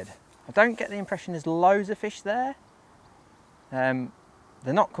weird. I don't get the impression there's loads of fish there. They're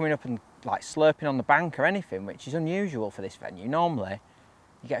not coming up and like slurping on the bank or anything, which is unusual for this venue. Normally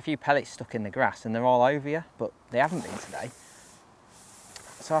you get a few pellets stuck in the grass and they're all over you, but they haven't been today.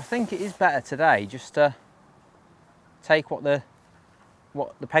 So I think it is better today just to take what the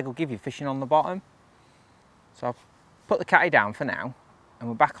peg will give you fishing on the bottom. So I've put the catty down for now and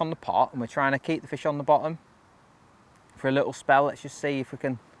we're back on the pot and we're trying to keep the fish on the bottom for a little spell. Let's just see if we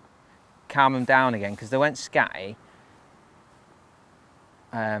can calm them down again because they went scatty.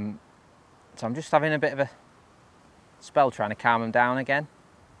 So I'm just having a bit of a spell trying to calm them down again.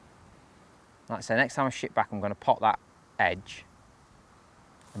 Like I say, next time I ship back I'm going to pot that edge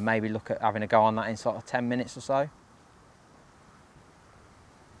and maybe look at having a go on that in sort of 10 minutes or so.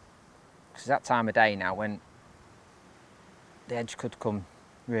 Because it's that time of day now when the edge could come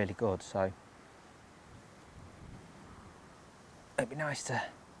really good, so it'd be nice to...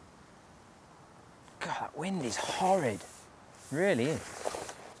 God, that wind is horrid. It really is.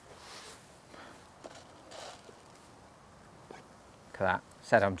 Look at that.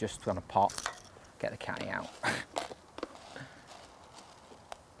 Said I'm just going to pot, get the catty out.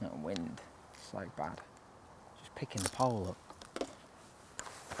 That wind, so bad. Just picking the pole up,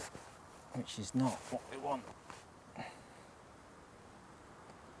 which is not what we want. Get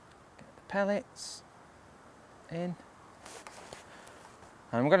the pellets in.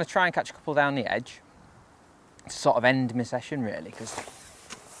 And I'm going to try and catch a couple down the edge to sort of end my session really, because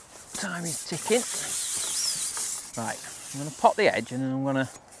time is ticking. Right, I'm going to pot the edge and then I'm going to...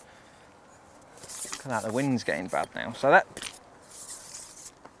 Look at that, the wind's getting bad now. So that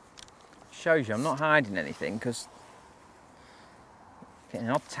shows you I'm not hiding anything, because getting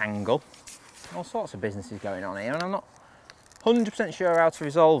an odd tangle. All sorts of businesses going on here and I'm not 100% sure how to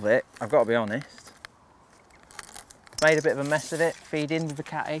resolve it, I've got to be honest. Made a bit of a mess of it, feed in with the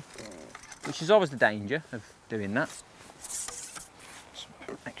catty, which is always the danger of doing that. Some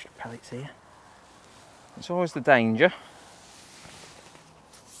extra pellets here. It's always the danger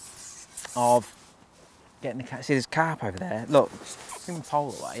of getting the cat. See, there's carp over there. Look, bring the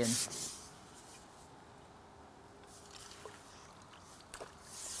pole away and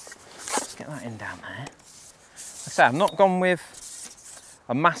let's get that in down there. Like I say, I've not gone with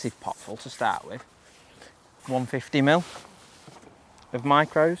a massive pot full to start with. 150mm of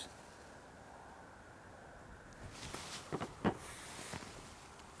micros.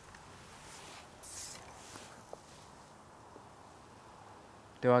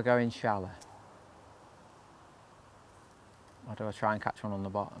 Do I go in shallow? Or do I try and catch one on the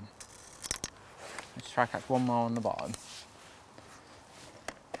bottom? Let's try and catch one more on the bottom.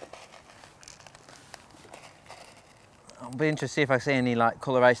 I'll be interested to see if I see any like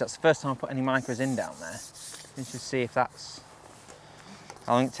coloration. That's the first time I put any micros in down there. Interested to see if that's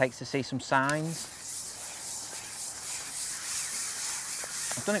how long it takes to see some signs.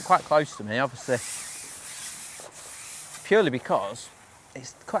 I've done it quite close to me, obviously, purely because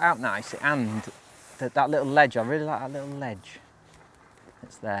it's cut out nice, and that little ledge, I really like that little ledge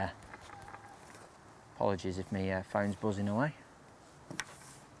that's there. Apologies if my phone's buzzing away.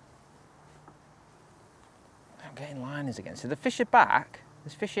 I'm getting liners again. So the fish are back.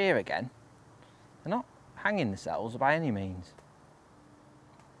 There's fish here again. They're not hanging themselves by any means.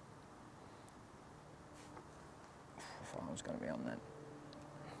 I thought I was going to be on then.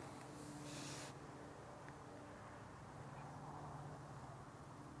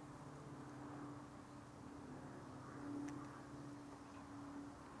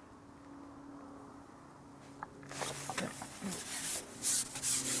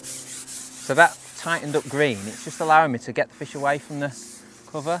 So that tightened up green, it's just allowing me to get the fish away from the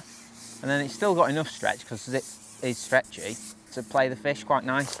cover, and then it's still got enough stretch because it is stretchy to play the fish quite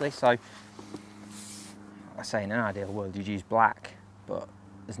nicely. So I say in an ideal world you'd use black, but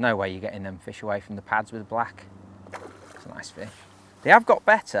there's no way you're getting them fish away from the pads with black. It's a nice fish. They have got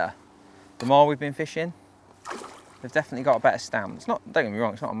better the more we've been fishing. They've definitely got a better stamp. It's not, don't get me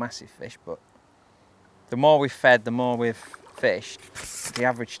wrong, it's not a massive fish, but the more we've fed, the more we've fished, the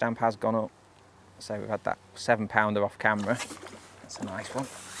average stamp has gone up. So we've had that 7 pounder off camera. That's a nice one.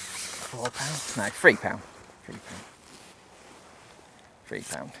 4 pound? No, 3 pound. 3 pound. 3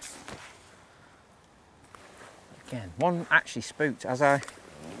 pound. Again, one actually spooked and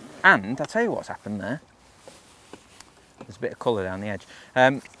I'll tell you what's happened there. There's a bit of colour down the edge.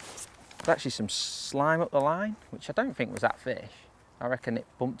 There's actually some slime up the line, which I don't think was that fish. I reckon it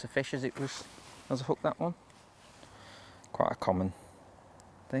bumped a fish as I hooked that one. Quite a common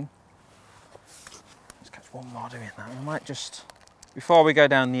thing. Let's catch one more doing that. I might just, before we go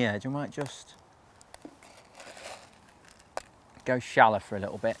down the edge, I might just go shallow for a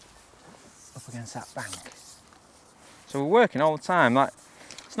little bit up against that bank. So we're working all the time. Like,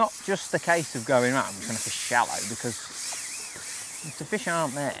 it's not just a case of going, right, I'm just going to fish shallow, because if the fish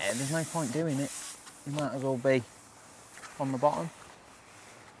aren't there, there's no point doing it. You might as well be on the bottom.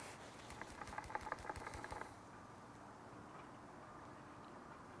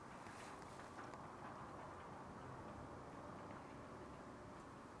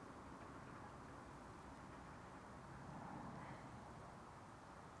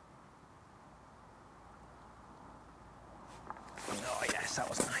 Oh yes, that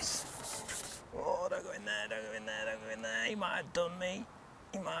was nice. Oh, don't go in there, don't go in there, don't go in there. He might have done me.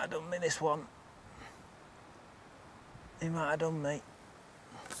 He might have done me this one. He might have done me.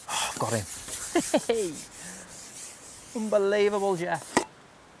 Oh, I've got him. Hey! Unbelievable, Jeff.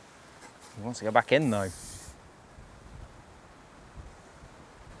 He wants to go back in though.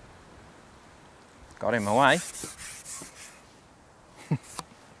 Got him away. It's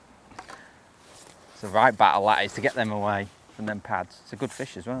the right battle that is to get them away from them pads. It's a good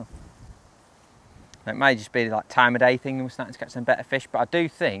fish as well. It may just be like time of day thing and we're starting to catch some better fish, but I do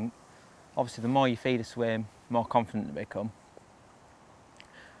think, obviously the more you feed a swim, the more confident they become.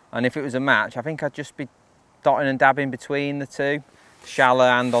 And if it was a match, I think I'd just be dotting and dabbing between the two, shallow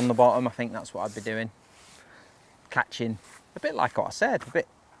and on the bottom. I think that's what I'd be doing. Catching, a bit like what I said,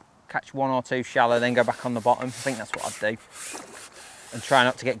 catch 1 or 2 shallow, then go back on the bottom. I think that's what I'd do. And try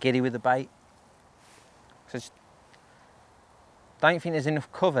not to get giddy with the bait. So just don't think there's enough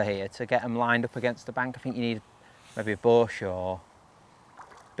cover here to get them lined up against the bank. I think you need maybe a bush or a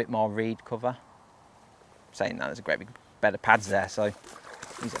bit more reed cover. Saying that, there's a great big bed of pads there, so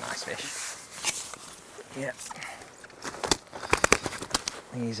he's a nice fish. Yeah,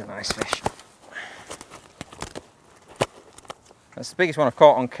 he's a nice fish. That's the biggest one I've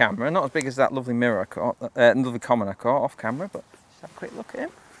caught on camera. Not as big as that lovely mirror I caught, lovely common I caught off camera, but just have a quick look at him.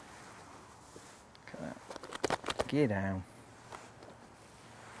 Look at that. Gear down.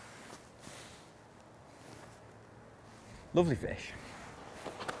 Lovely fish.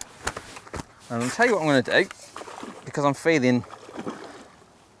 And I'll tell you what I'm going to do, because I'm feeling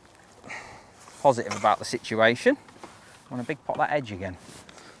positive about the situation. I want to big pot that edge again.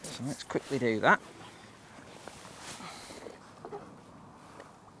 So let's quickly do that.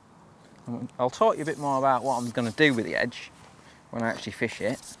 I'll talk to you a bit more about what I'm going to do with the edge when I actually fish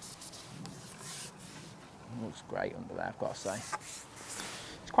it. It looks great under there, I've got to say.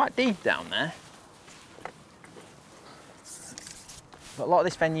 It's quite deep down there. But a lot of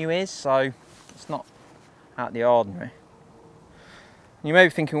this venue is, so it's not out of the ordinary. You may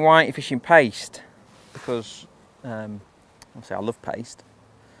be thinking, why aren't you fishing paste? Because obviously I love paste.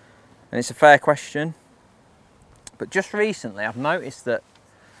 And it's a fair question. But just recently I've noticed that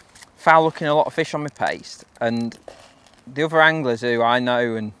foul looking a lot of fish on my paste, and the other anglers who I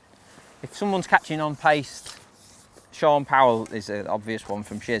know, and if someone's catching on paste, Sean Powell is an obvious one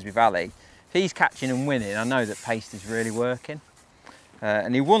from Shearsby Valley. If he's catching and winning, I know that paste is really working.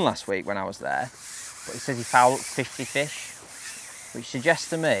 and he won last week when I was there, but he says he fouled up 50 fish, which suggests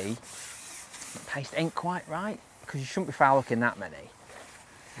to me the pace ain't quite right, because you shouldn't be foul hooking that many.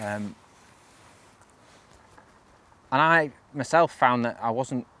 And I myself found that I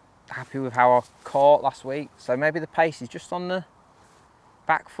wasn't happy with how I caught last week, so maybe the pace is just on the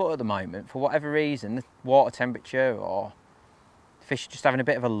back foot at the moment for whatever reason, the water temperature, or the fish are just having a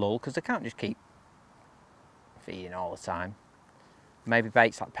bit of a lull, because they can't just keep feeding all the time. Maybe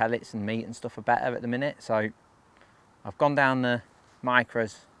baits like pellets and meat and stuff are better at the minute, so I've gone down the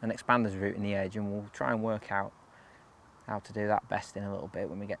micros and expanders route in the edge, and we'll try and work out how to do that best in a little bit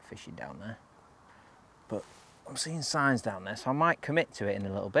when we get fishing down there. But I'm seeing signs down there, so I might commit to it in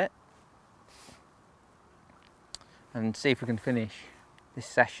a little bit and see if we can finish this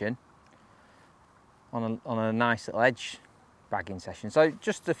session on a nice little edge bagging session. So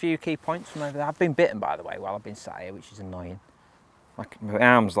just a few key points from over there. I've been bitten, by the way, while I've been sat here, which is annoying. Like my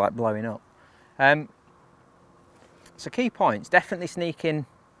arm's like blowing up. So key points, definitely sneak in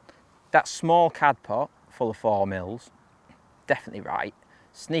that small cad pot full of 4 mils, definitely right.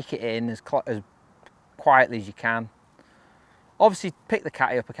 Sneak it in as quietly as you can. Obviously pick the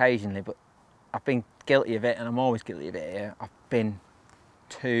catty up occasionally, but I've been guilty of it, and I'm always guilty of it here. I've been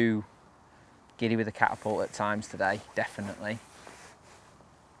too giddy with the catapult at times today, definitely.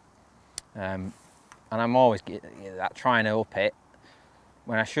 And I'm always guilty of that, trying to up it,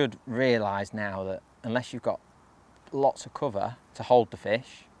 when I should realise now that unless you've got lots of cover to hold the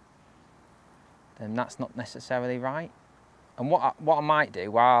fish, then that's not necessarily right. And what I might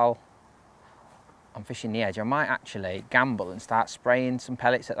do while I'm fishing the edge, I might actually gamble and start spraying some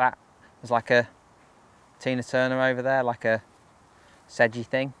pellets at that. There's like a Tina Turner over there, like a sedgy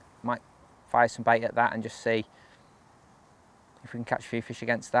thing. Might fire some bait at that and just see if we can catch a few fish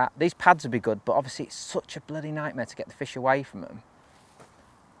against that. These pads would be good, but obviously it's such a bloody nightmare to get the fish away from them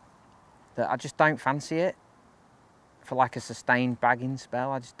that I just don't fancy it for like a sustained bagging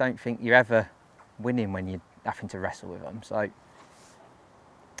spell. I just don't think you're ever winning when you're having to wrestle with them. So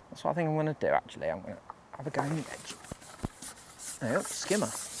that's what I think I'm going to do actually. I'm going to have a go on the edge. There you go, skimmer. I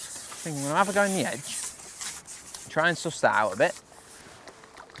think I'm going to have a go on the edge, try and suss that out a bit,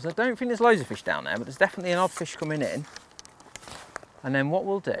 because I don't think there's loads of fish down there, but there's definitely an odd fish coming in. And then what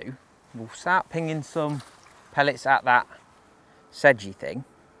we'll do, we'll start pinging some pellets at that sedgy thing,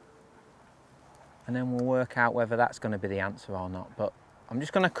 and then we'll work out whether that's going to be the answer or not. But I'm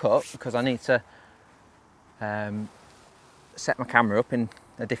just going to cut because I need to set my camera up in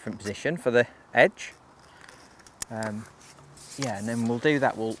a different position for the edge. Yeah, and then we'll do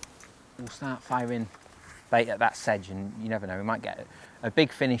that. We'll start firing bait at that sedge, and you never know, we might get a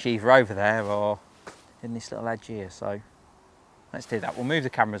big finish either over there or in this little edge here. So let's do that. We'll move the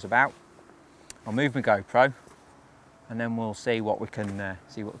cameras about. I'll move my GoPro, and then we'll see what we can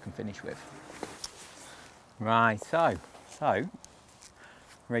finish with. Right, so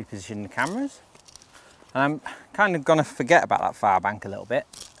reposition the cameras. I'm kind of gonna forget about that far bank a little bit,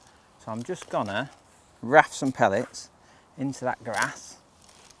 so I'm just gonna raft some pellets into that grass,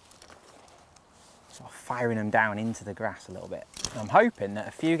 sort of firing them down into the grass a little bit. And I'm hoping that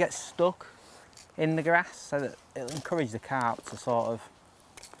a few get stuck in the grass so that it'll encourage the carp to sort of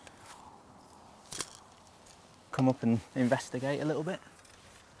come up and investigate a little bit.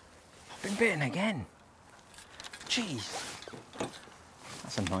 I've been bitten again. Jeez,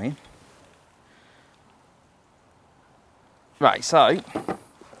 that's annoying. Right, so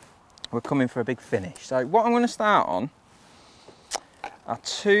we're coming for a big finish. So what I'm going to start on are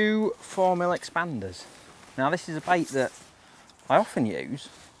 2 4mm expanders. Now this is a bait that I often use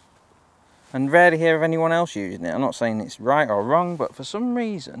and rarely hear of anyone else using it. I'm not saying it's right or wrong, but for some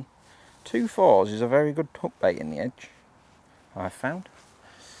reason 2 4s is a very good hook bait in the edge, I've found,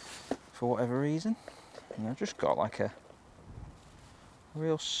 for whatever reason. And I've just got like a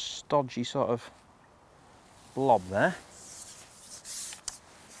real stodgy sort of blob there.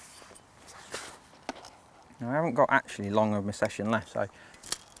 Now I haven't got actually long of my session left, so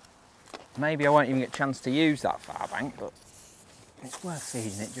maybe I won't even get a chance to use that far bank, but it's worth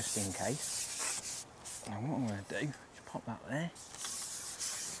feeding it just in case. Now what I'm going to do is pop that there,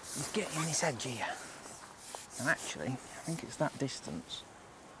 is get in this edge here. And actually, I think it's that distance.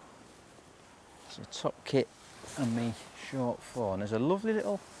 So top kit and me short 4, and there's a lovely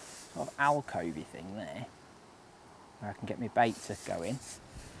little sort of alcovey thing there where I can get my bait to go in.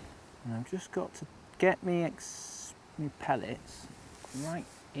 And I've just got to get my pellets right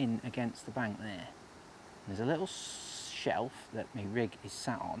in against the bank there. There's a little shelf that my rig is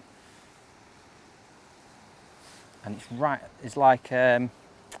sat on, and it's right, it's like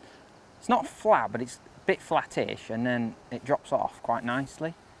it's not flat, but it's a bit flattish and then it drops off quite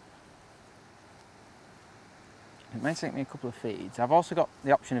nicely. It may take me a couple of feeds. I've also got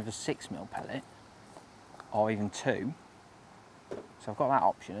the option of a 6mm pellet, or even 2. So I've got that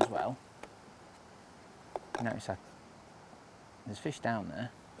option as well. Notice there's fish down there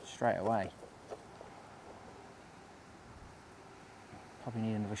straight away. Probably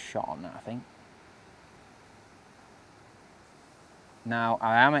need another shot on that, I think. Now,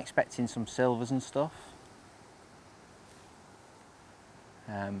 I am expecting some silvers and stuff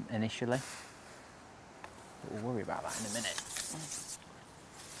initially, but we'll worry about that in a minute.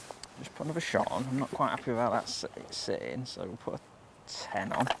 Just put another shot on. I'm not quite happy about that sitting, so we'll put a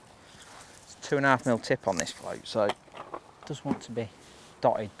 10 on. It's a 2.5mm tip on this float, so it does want to be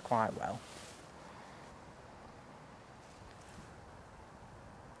dotted quite well.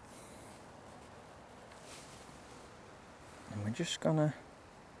 And we're just gonna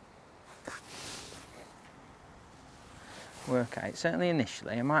work out, certainly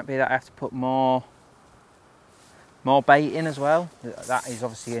initially, it might be that I have to put more bait in as well. That is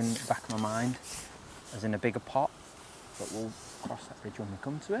obviously in the back of my mind, as in a bigger pot, but we'll cross that bridge when we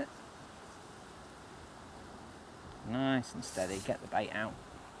come to it. Nice and steady, get the bait out,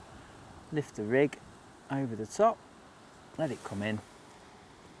 lift the rig over the top, let it come in,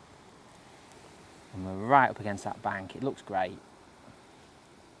 and we're right up against that bank. It looks great.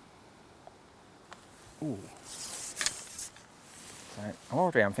 Ooh. So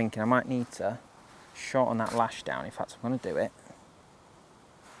already I'm thinking I might need to shorten that lash down. In fact, I'm going to do it.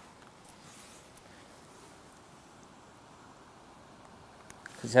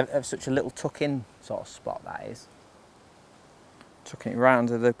 Because it's such a little tuck-in sort of spot, that is. Tucking it right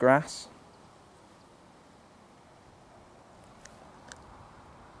under the grass.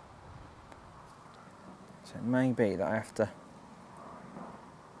 So it may be that I have to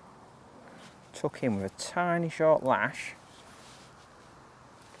tuck in with a tiny short lash.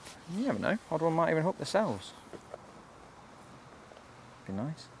 You never know, odd one might even hook themselves. Be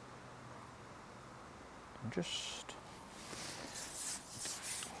nice. And just,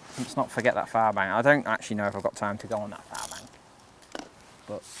 let's not forget that far bank. I don't actually know if I've got time to go on that far bank,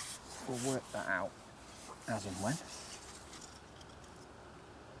 but we'll work that out as and when.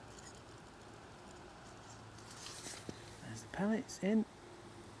 There's the pellets in.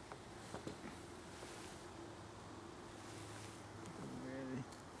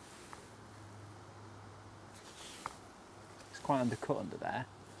 Quite undercut under there,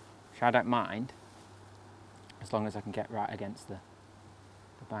 which I don't mind as long as I can get right against the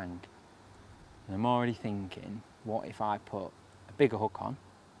bank. And I'm already thinking, what if I put a bigger hook on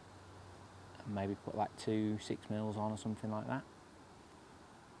and maybe put like 2 6mm on or something like that,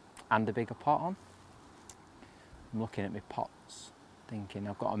 and a bigger pot on. I'm looking at my pots thinking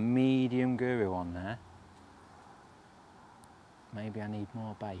I've got a medium guru on there, maybe I need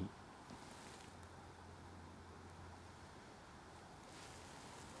more bait.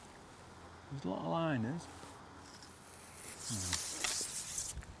 There's a lot of liners.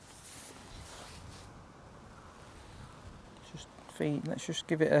 Just feed. Let's just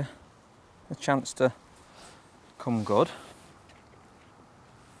give it a chance to come good.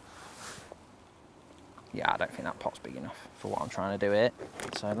 Yeah, I don't think that pot's big enough for what I'm trying to do here.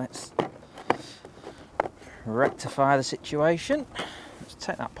 So let's rectify the situation. Let's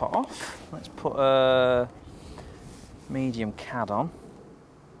take that pot off. Let's put a medium cad on.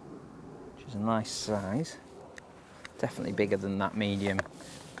 A nice size, definitely bigger than that medium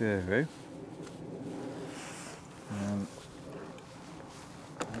guru.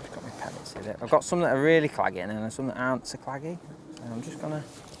 I've got my pellets in it. I've got some that are really claggy and some that aren't so claggy. So I'm just gonna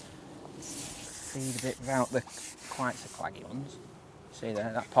feed a bit without the quite so claggy ones. See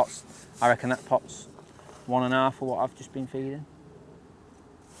there, that pot's, I reckon that pot's 1.5 for what I've just been feeding.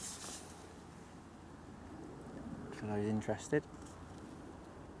 For those interested.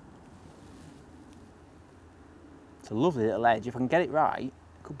 It's a lovely little edge. If I can get it right, it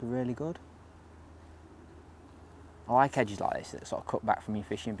could be really good. I like edges like this that sort of cut back from your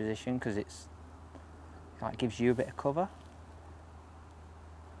fishing position because it's like gives you a bit of cover.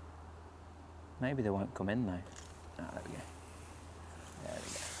 Maybe they won't come in though. Ah, there we go. There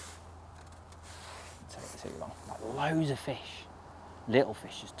we go. Take too long. Like loads of fish. Little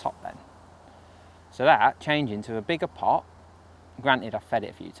fish, just top then. So that changing to a bigger pot. Granted, I've fed it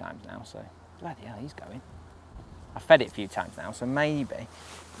a few times now, so bloody hell, he's going. I've fed it a few times now, so maybe it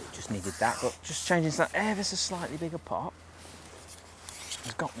just needed that, but just changing to that ever so slightly bigger pot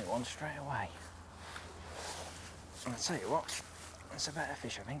has got me one straight away. And I'll tell you what, that's a better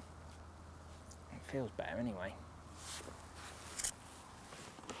fish, I think. It feels better anyway.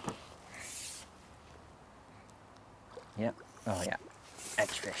 Yep. Oh yeah.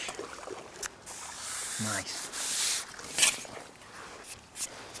 Edge fish. Nice.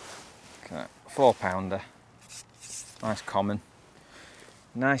 Okay. 4-pounder. Nice common.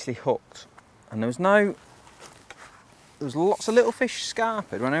 Nicely hooked. And there was lots of little fish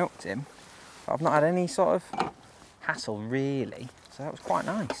scarpered when I hooked him. But I've not had any sort of hassle really. So that was quite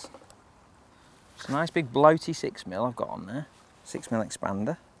nice. It's a nice big bloaty 6mm I've got on there. 6mm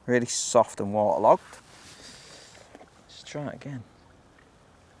expander. Really soft and waterlogged. Let's try it again.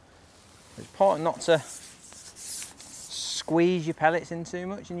 It's important not to squeeze your pellets in too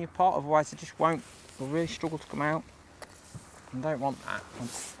much in your pot, otherwise they just won't, they'll really struggle to come out. And don't want that. I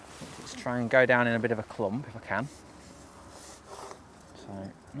want to try and go down in a bit of a clump if I can. So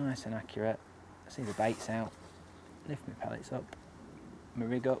nice and accurate. See the baits out, lift my pellets up, my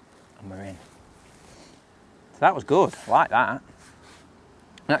rig up, and we're in. So that was good, I like that. And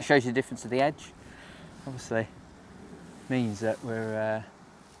that shows you the difference of the edge. Obviously means that we're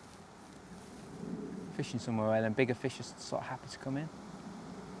fishing somewhere where then bigger fish are sort of happy to come in.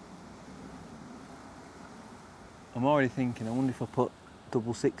 I'm already thinking, I wonder if I put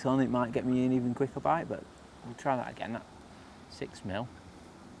 6 on, it might get me an even quicker bite, but we'll try that again. That 6mm.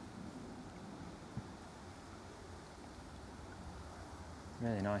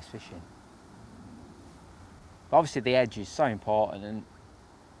 Really nice fishing. But obviously the edge is so important, and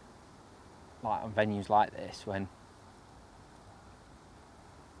like on venues like this, when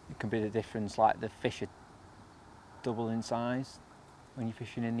it can be the difference, like the fish are double in size when you're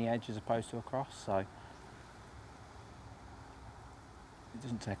fishing in the edge as opposed to across, so it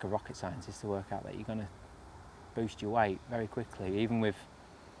doesn't take a rocket scientist to work out that you're going to boost your weight very quickly, even with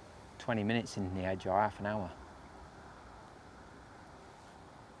 20 minutes in the edge or half an hour.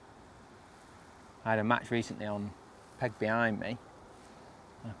 I had a match recently on peg behind me.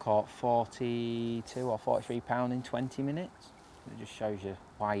 I caught 42 or 43 pound in 20 minutes. It just shows you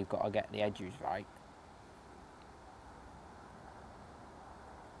why you've got to get the edges right.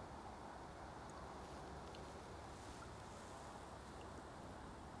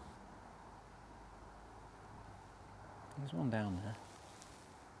 There's one down there.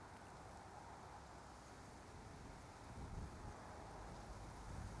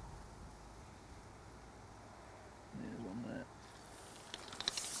 There's one there.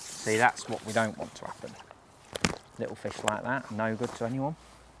 See, that's what we don't want to happen. Little fish like that, no good to anyone.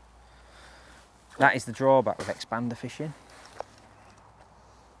 That is the drawback with expander fishing.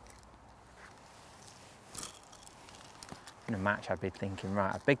 In a match I'd be thinking,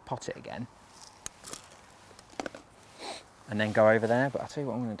 right, I'd big pot it again and then go over there, but I'll tell you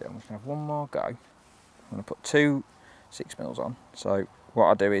what I'm going to do. I'm just going to have one more go. I'm going to put 2 6mm on. So what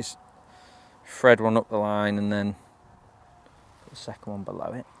I'll do is thread one up the line and then put the second one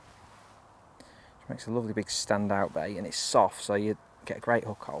below it. Which makes a lovely big standout bait, and it's soft, so you get a great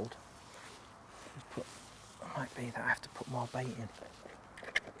hook hold. It might be that I have to put more bait in.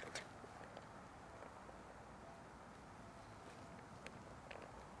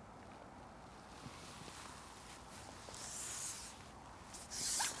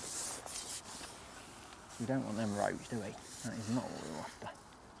 We don't want them roach, do we? That is not what we're after.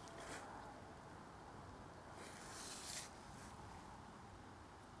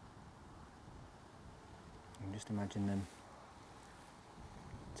 You can just imagine them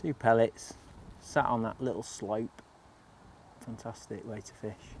 2 pellets sat on that little slope. Fantastic way to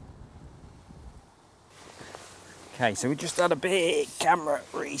fish. Okay, so we just had a big camera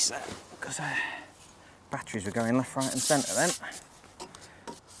reset because batteries were going left, right and centre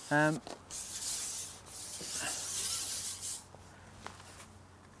then.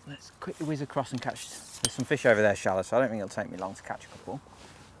 Let's quickly whiz across and catch. There's some fish over there shallow, so I don't think it'll take me long to catch a couple.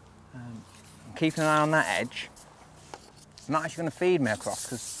 I'm keeping an eye on that edge. I'm not actually going to feed me across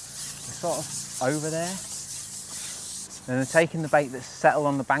because they're sort of over there. And they're taking the bait that's settled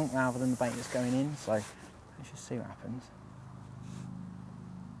on the bank rather than the bait that's going in, so let's just see what happens.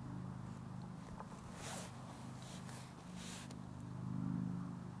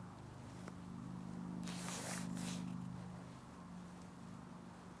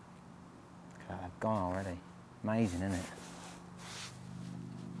 They've gone already. Amazing, isn't it?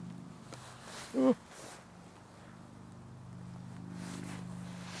 Ooh.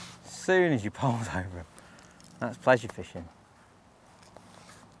 As soon as you pulled over them, that's pleasure fishing.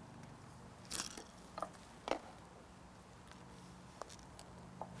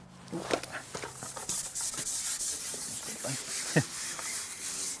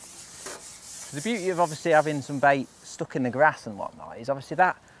 The beauty of obviously having some bait stuck in the grass and whatnot is obviously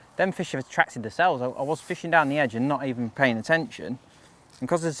that them fish have attracted themselves. I was fishing down the edge and not even paying attention, and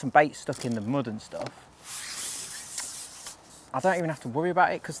because there's some bait stuck in the mud and stuff, I don't even have to worry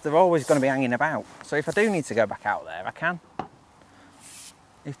about it because they're always going to be hanging about. So if I do need to go back out there, I can.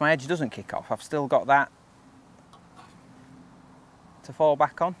 If my edge doesn't kick off, I've still got that to fall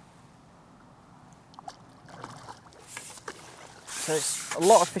back on. So it's, a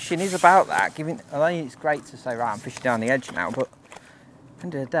lot of fishing is about that. I know it's great to say, right, I'm fishing down the edge now, but at the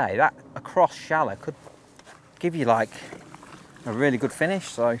end of the day, that across shallow could give you like a really good finish.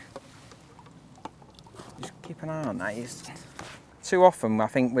 So just keep an eye on that. Too often I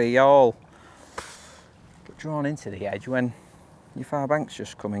think we all get drawn into the edge when your far bank's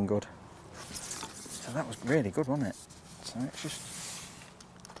just coming good. So that was really good, wasn't it? So it's just...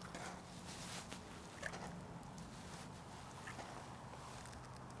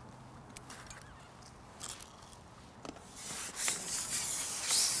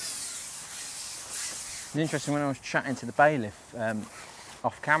 It was interesting when I was chatting to the bailiff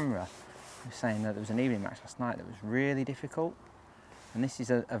off camera, he was saying that there was an evening match last night that was really difficult. And this is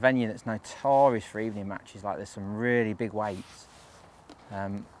a venue that's notorious for evening matches, like there's some really big weights.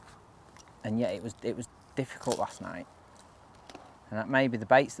 And yet it was difficult last night. And that may be the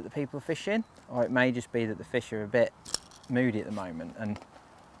baits that the people are fishing, or it may just be that the fish are a bit moody at the moment. And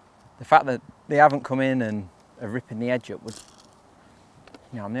the fact that they haven't come in and are ripping the edge up was,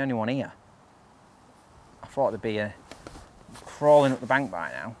 you know, I'm the only one here. I thought there'd be crawling up the bank by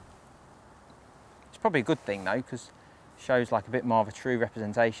now. It's probably a good thing though, because it shows like a bit more of a true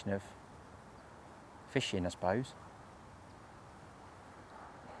representation of fishing, I suppose.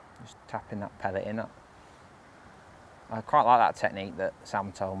 Just tapping that pellet in. I quite like that technique that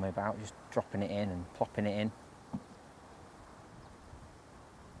Sam told me about, just dropping it in and plopping it in.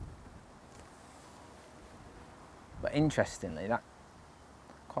 But interestingly,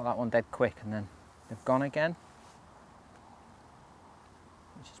 caught that one dead quick and then they've gone again.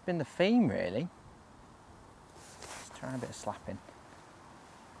 Which has been the theme really. Let's try a bit of slapping.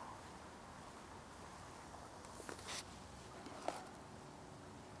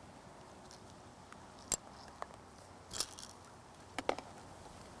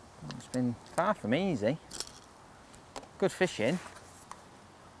 It's been far from easy. Good fishing.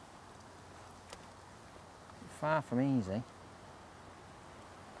 Far from easy.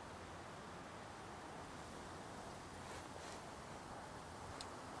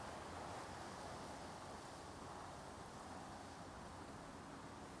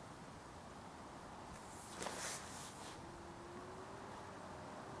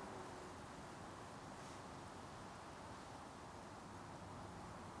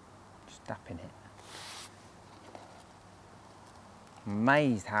 Just dapping it.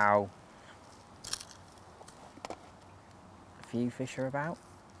 Amazed how few fish are about.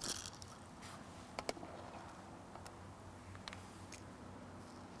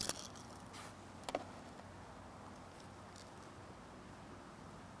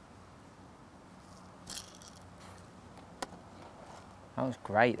 That was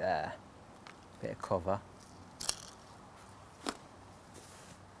great there. Bit of cover.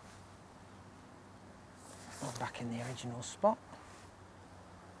 Oh, back in the original spot.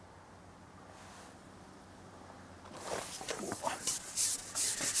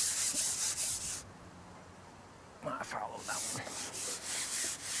 Might have fouled that one.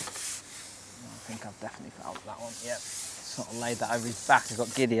 I think I've definitely fouled that one. Yep. Sort of laid that over his back. I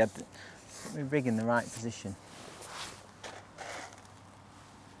got giddy. I'd put my rig in the right position.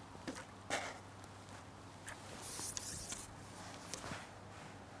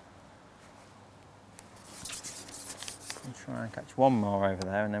 I'll try and catch one more over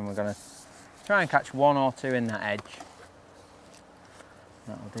there, and then we're going to try and catch one or two in that edge.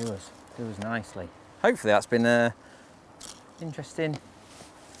 That'll do us nicely. Hopefully that's been an interesting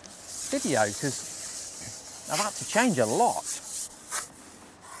video, because I've had to change a lot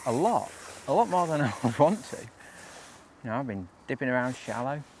more than I would want to. You know, I've been dipping around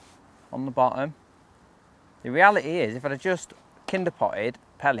shallow on the bottom. The reality is, if I'd have just kinder potted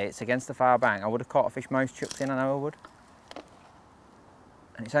pellets against the far bank, I would have caught a fish most chucks in, I know I would.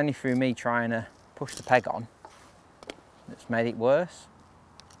 And it's only through me trying to push the peg on that's made it worse.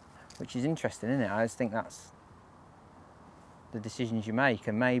 Which is interesting, isn't it? I just think that's the decisions you make,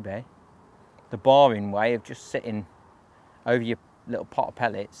 and maybe the boring way of just sitting over your little pot of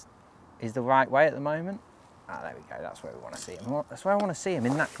pellets is the right way at the moment. Ah, there we go, that's where we want to see them. That's where I want to see them,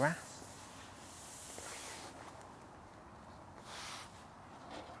 in that grass.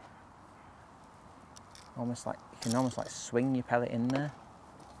 Almost like, you can almost like swing your pellet in there.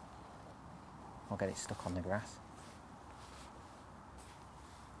 Or get it stuck on the grass.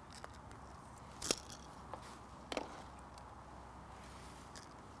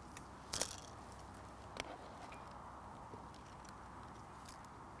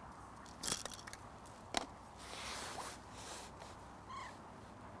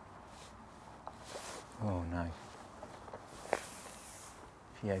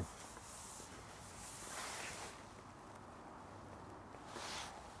 few.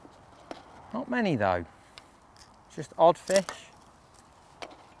 Not many though, just odd fish.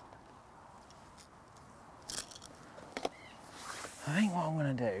 I think what I'm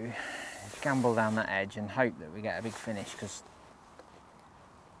going to do is gamble down that edge and hope that we get a big finish, because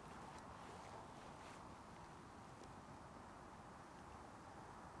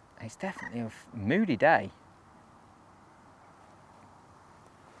it's definitely a moody day.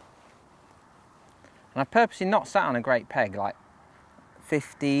 And I've purposely not sat on a great peg, like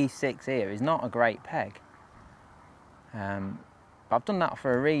 56 here is not a great peg. But I've done that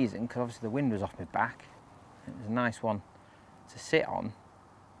for a reason, because obviously the wind was off my back. It was a nice one to sit on.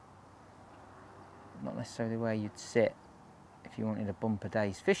 Not necessarily where you'd sit if you wanted a bumper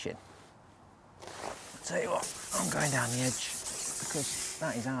day's fishing. I'll tell you what, I'm going down the edge, because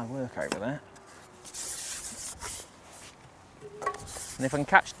that is hard work over there. And if I can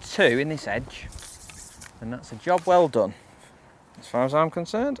catch 2 in this edge, then that's a job well done, as far as I'm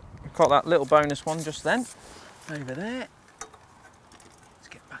concerned. I've got that little bonus one just then, over there. Let's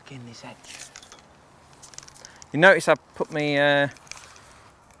get back in this edge. You notice I put my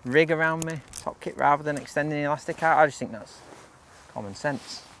rig around my top kit rather than extending the elastic out. I just think that's common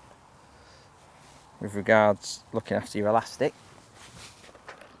sense with regards looking after your elastic.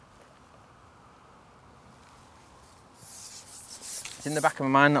 It's in the back of my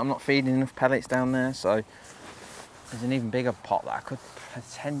mind that I'm not feeding enough pellets down there, so there's an even bigger pot that I could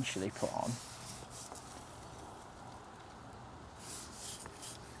potentially put on.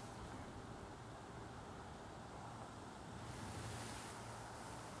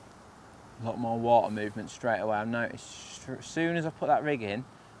 A lot more water movement straight away. I've noticed as soon as I put that rig in,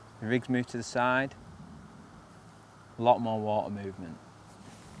 the rig's moved to the side. A lot more water movement.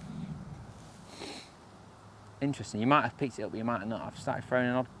 Interesting, you might have picked it up, but you might have not. I've started throwing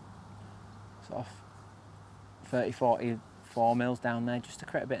an odd sort of 30, 40, 4 mils down there just to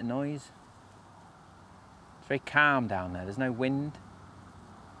create a bit of noise. It's very calm down there, there's no wind.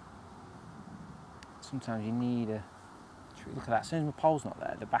 Sometimes you need a... Look at that, as soon as my pole's not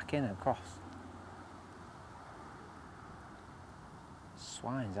there, they're back in and across.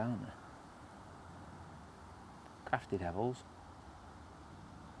 Swines, aren't they? Crafty devils.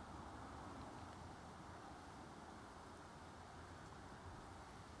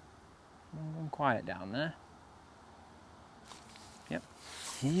 I'm going quiet down there. Yep,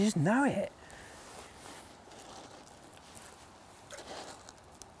 you just know it.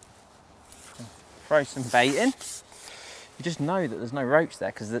 Throw some bait in. You just know that there's no roach there,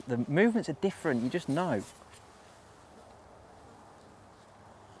 because the movements are different, you just know.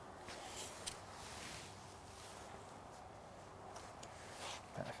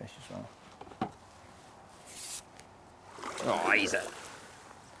 Better fish as well. Oh, he's a...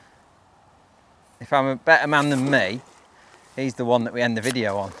 If I'm a better man than me, he's the one that we end the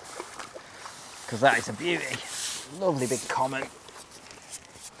video on, because that is a beauty. Lovely big comment.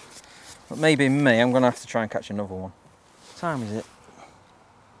 But maybe me, I'm going to have to try and catch another one. What time is it?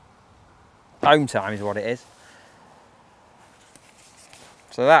 Home time is what it is.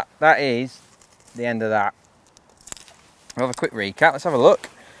 So that is the end of that. We'll have a quick recap. Let's have a look,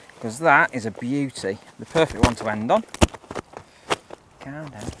 because that is a beauty. The perfect one to end on. Calm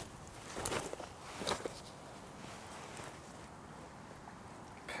down.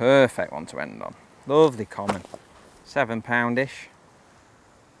 Perfect one to end on. Lovely common. 7 poundish.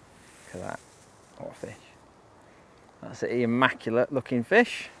 Look at that. What a fish. That's an immaculate looking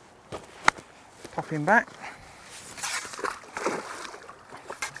fish. Popping back.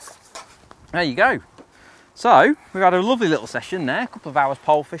 There you go. So we've had a lovely little session there, a couple of hours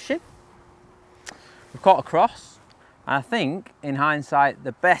pole fishing. We've caught a cross. I think in hindsight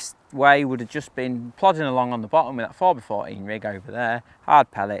the best way would have just been plodding along on the bottom with that 4x14 rig over there, hard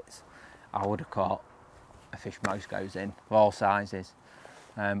pellets. I would have caught a fish most goes in, of all sizes.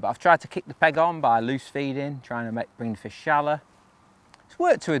 But I've tried to kick the peg on by loose feeding, trying to bring the fish shallow. It's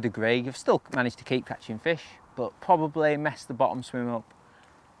worked to a degree. I've still managed to keep catching fish, but probably messed the bottom swim up.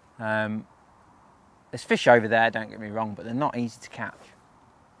 There's fish over there, don't get me wrong, but they're not easy to catch.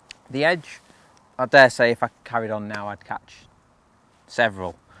 The edge, I dare say if I carried on now I'd catch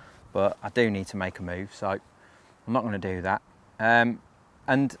several, but I do need to make a move, so I'm not going to do that.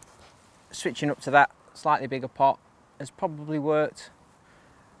 And switching up to that slightly bigger pot has probably worked.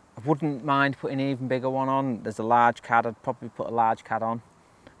 I wouldn't mind putting an even bigger one on. There's a large cad, I'd probably put a large cad on.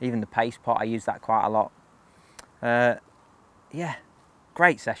 Even the paste pot, I use that quite a lot. Yeah,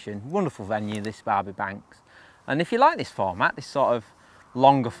 great session, wonderful venue, this Barbie Banks. And if you like this format, this sort of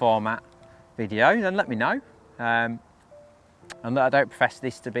longer format video, then let me know. And I don't profess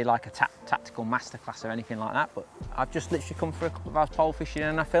this to be like a tactical masterclass or anything like that, but I've just literally come for a couple of hours pole fishing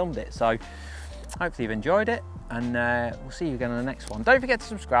and I filmed it. So hopefully you've enjoyed it, and we'll see you again on the next one. Don't forget to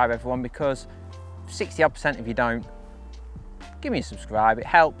subscribe, everyone, because 60% of you don't. Give me a subscribe, it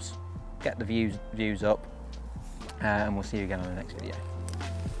helps get the views up, and we'll see you again on the next video.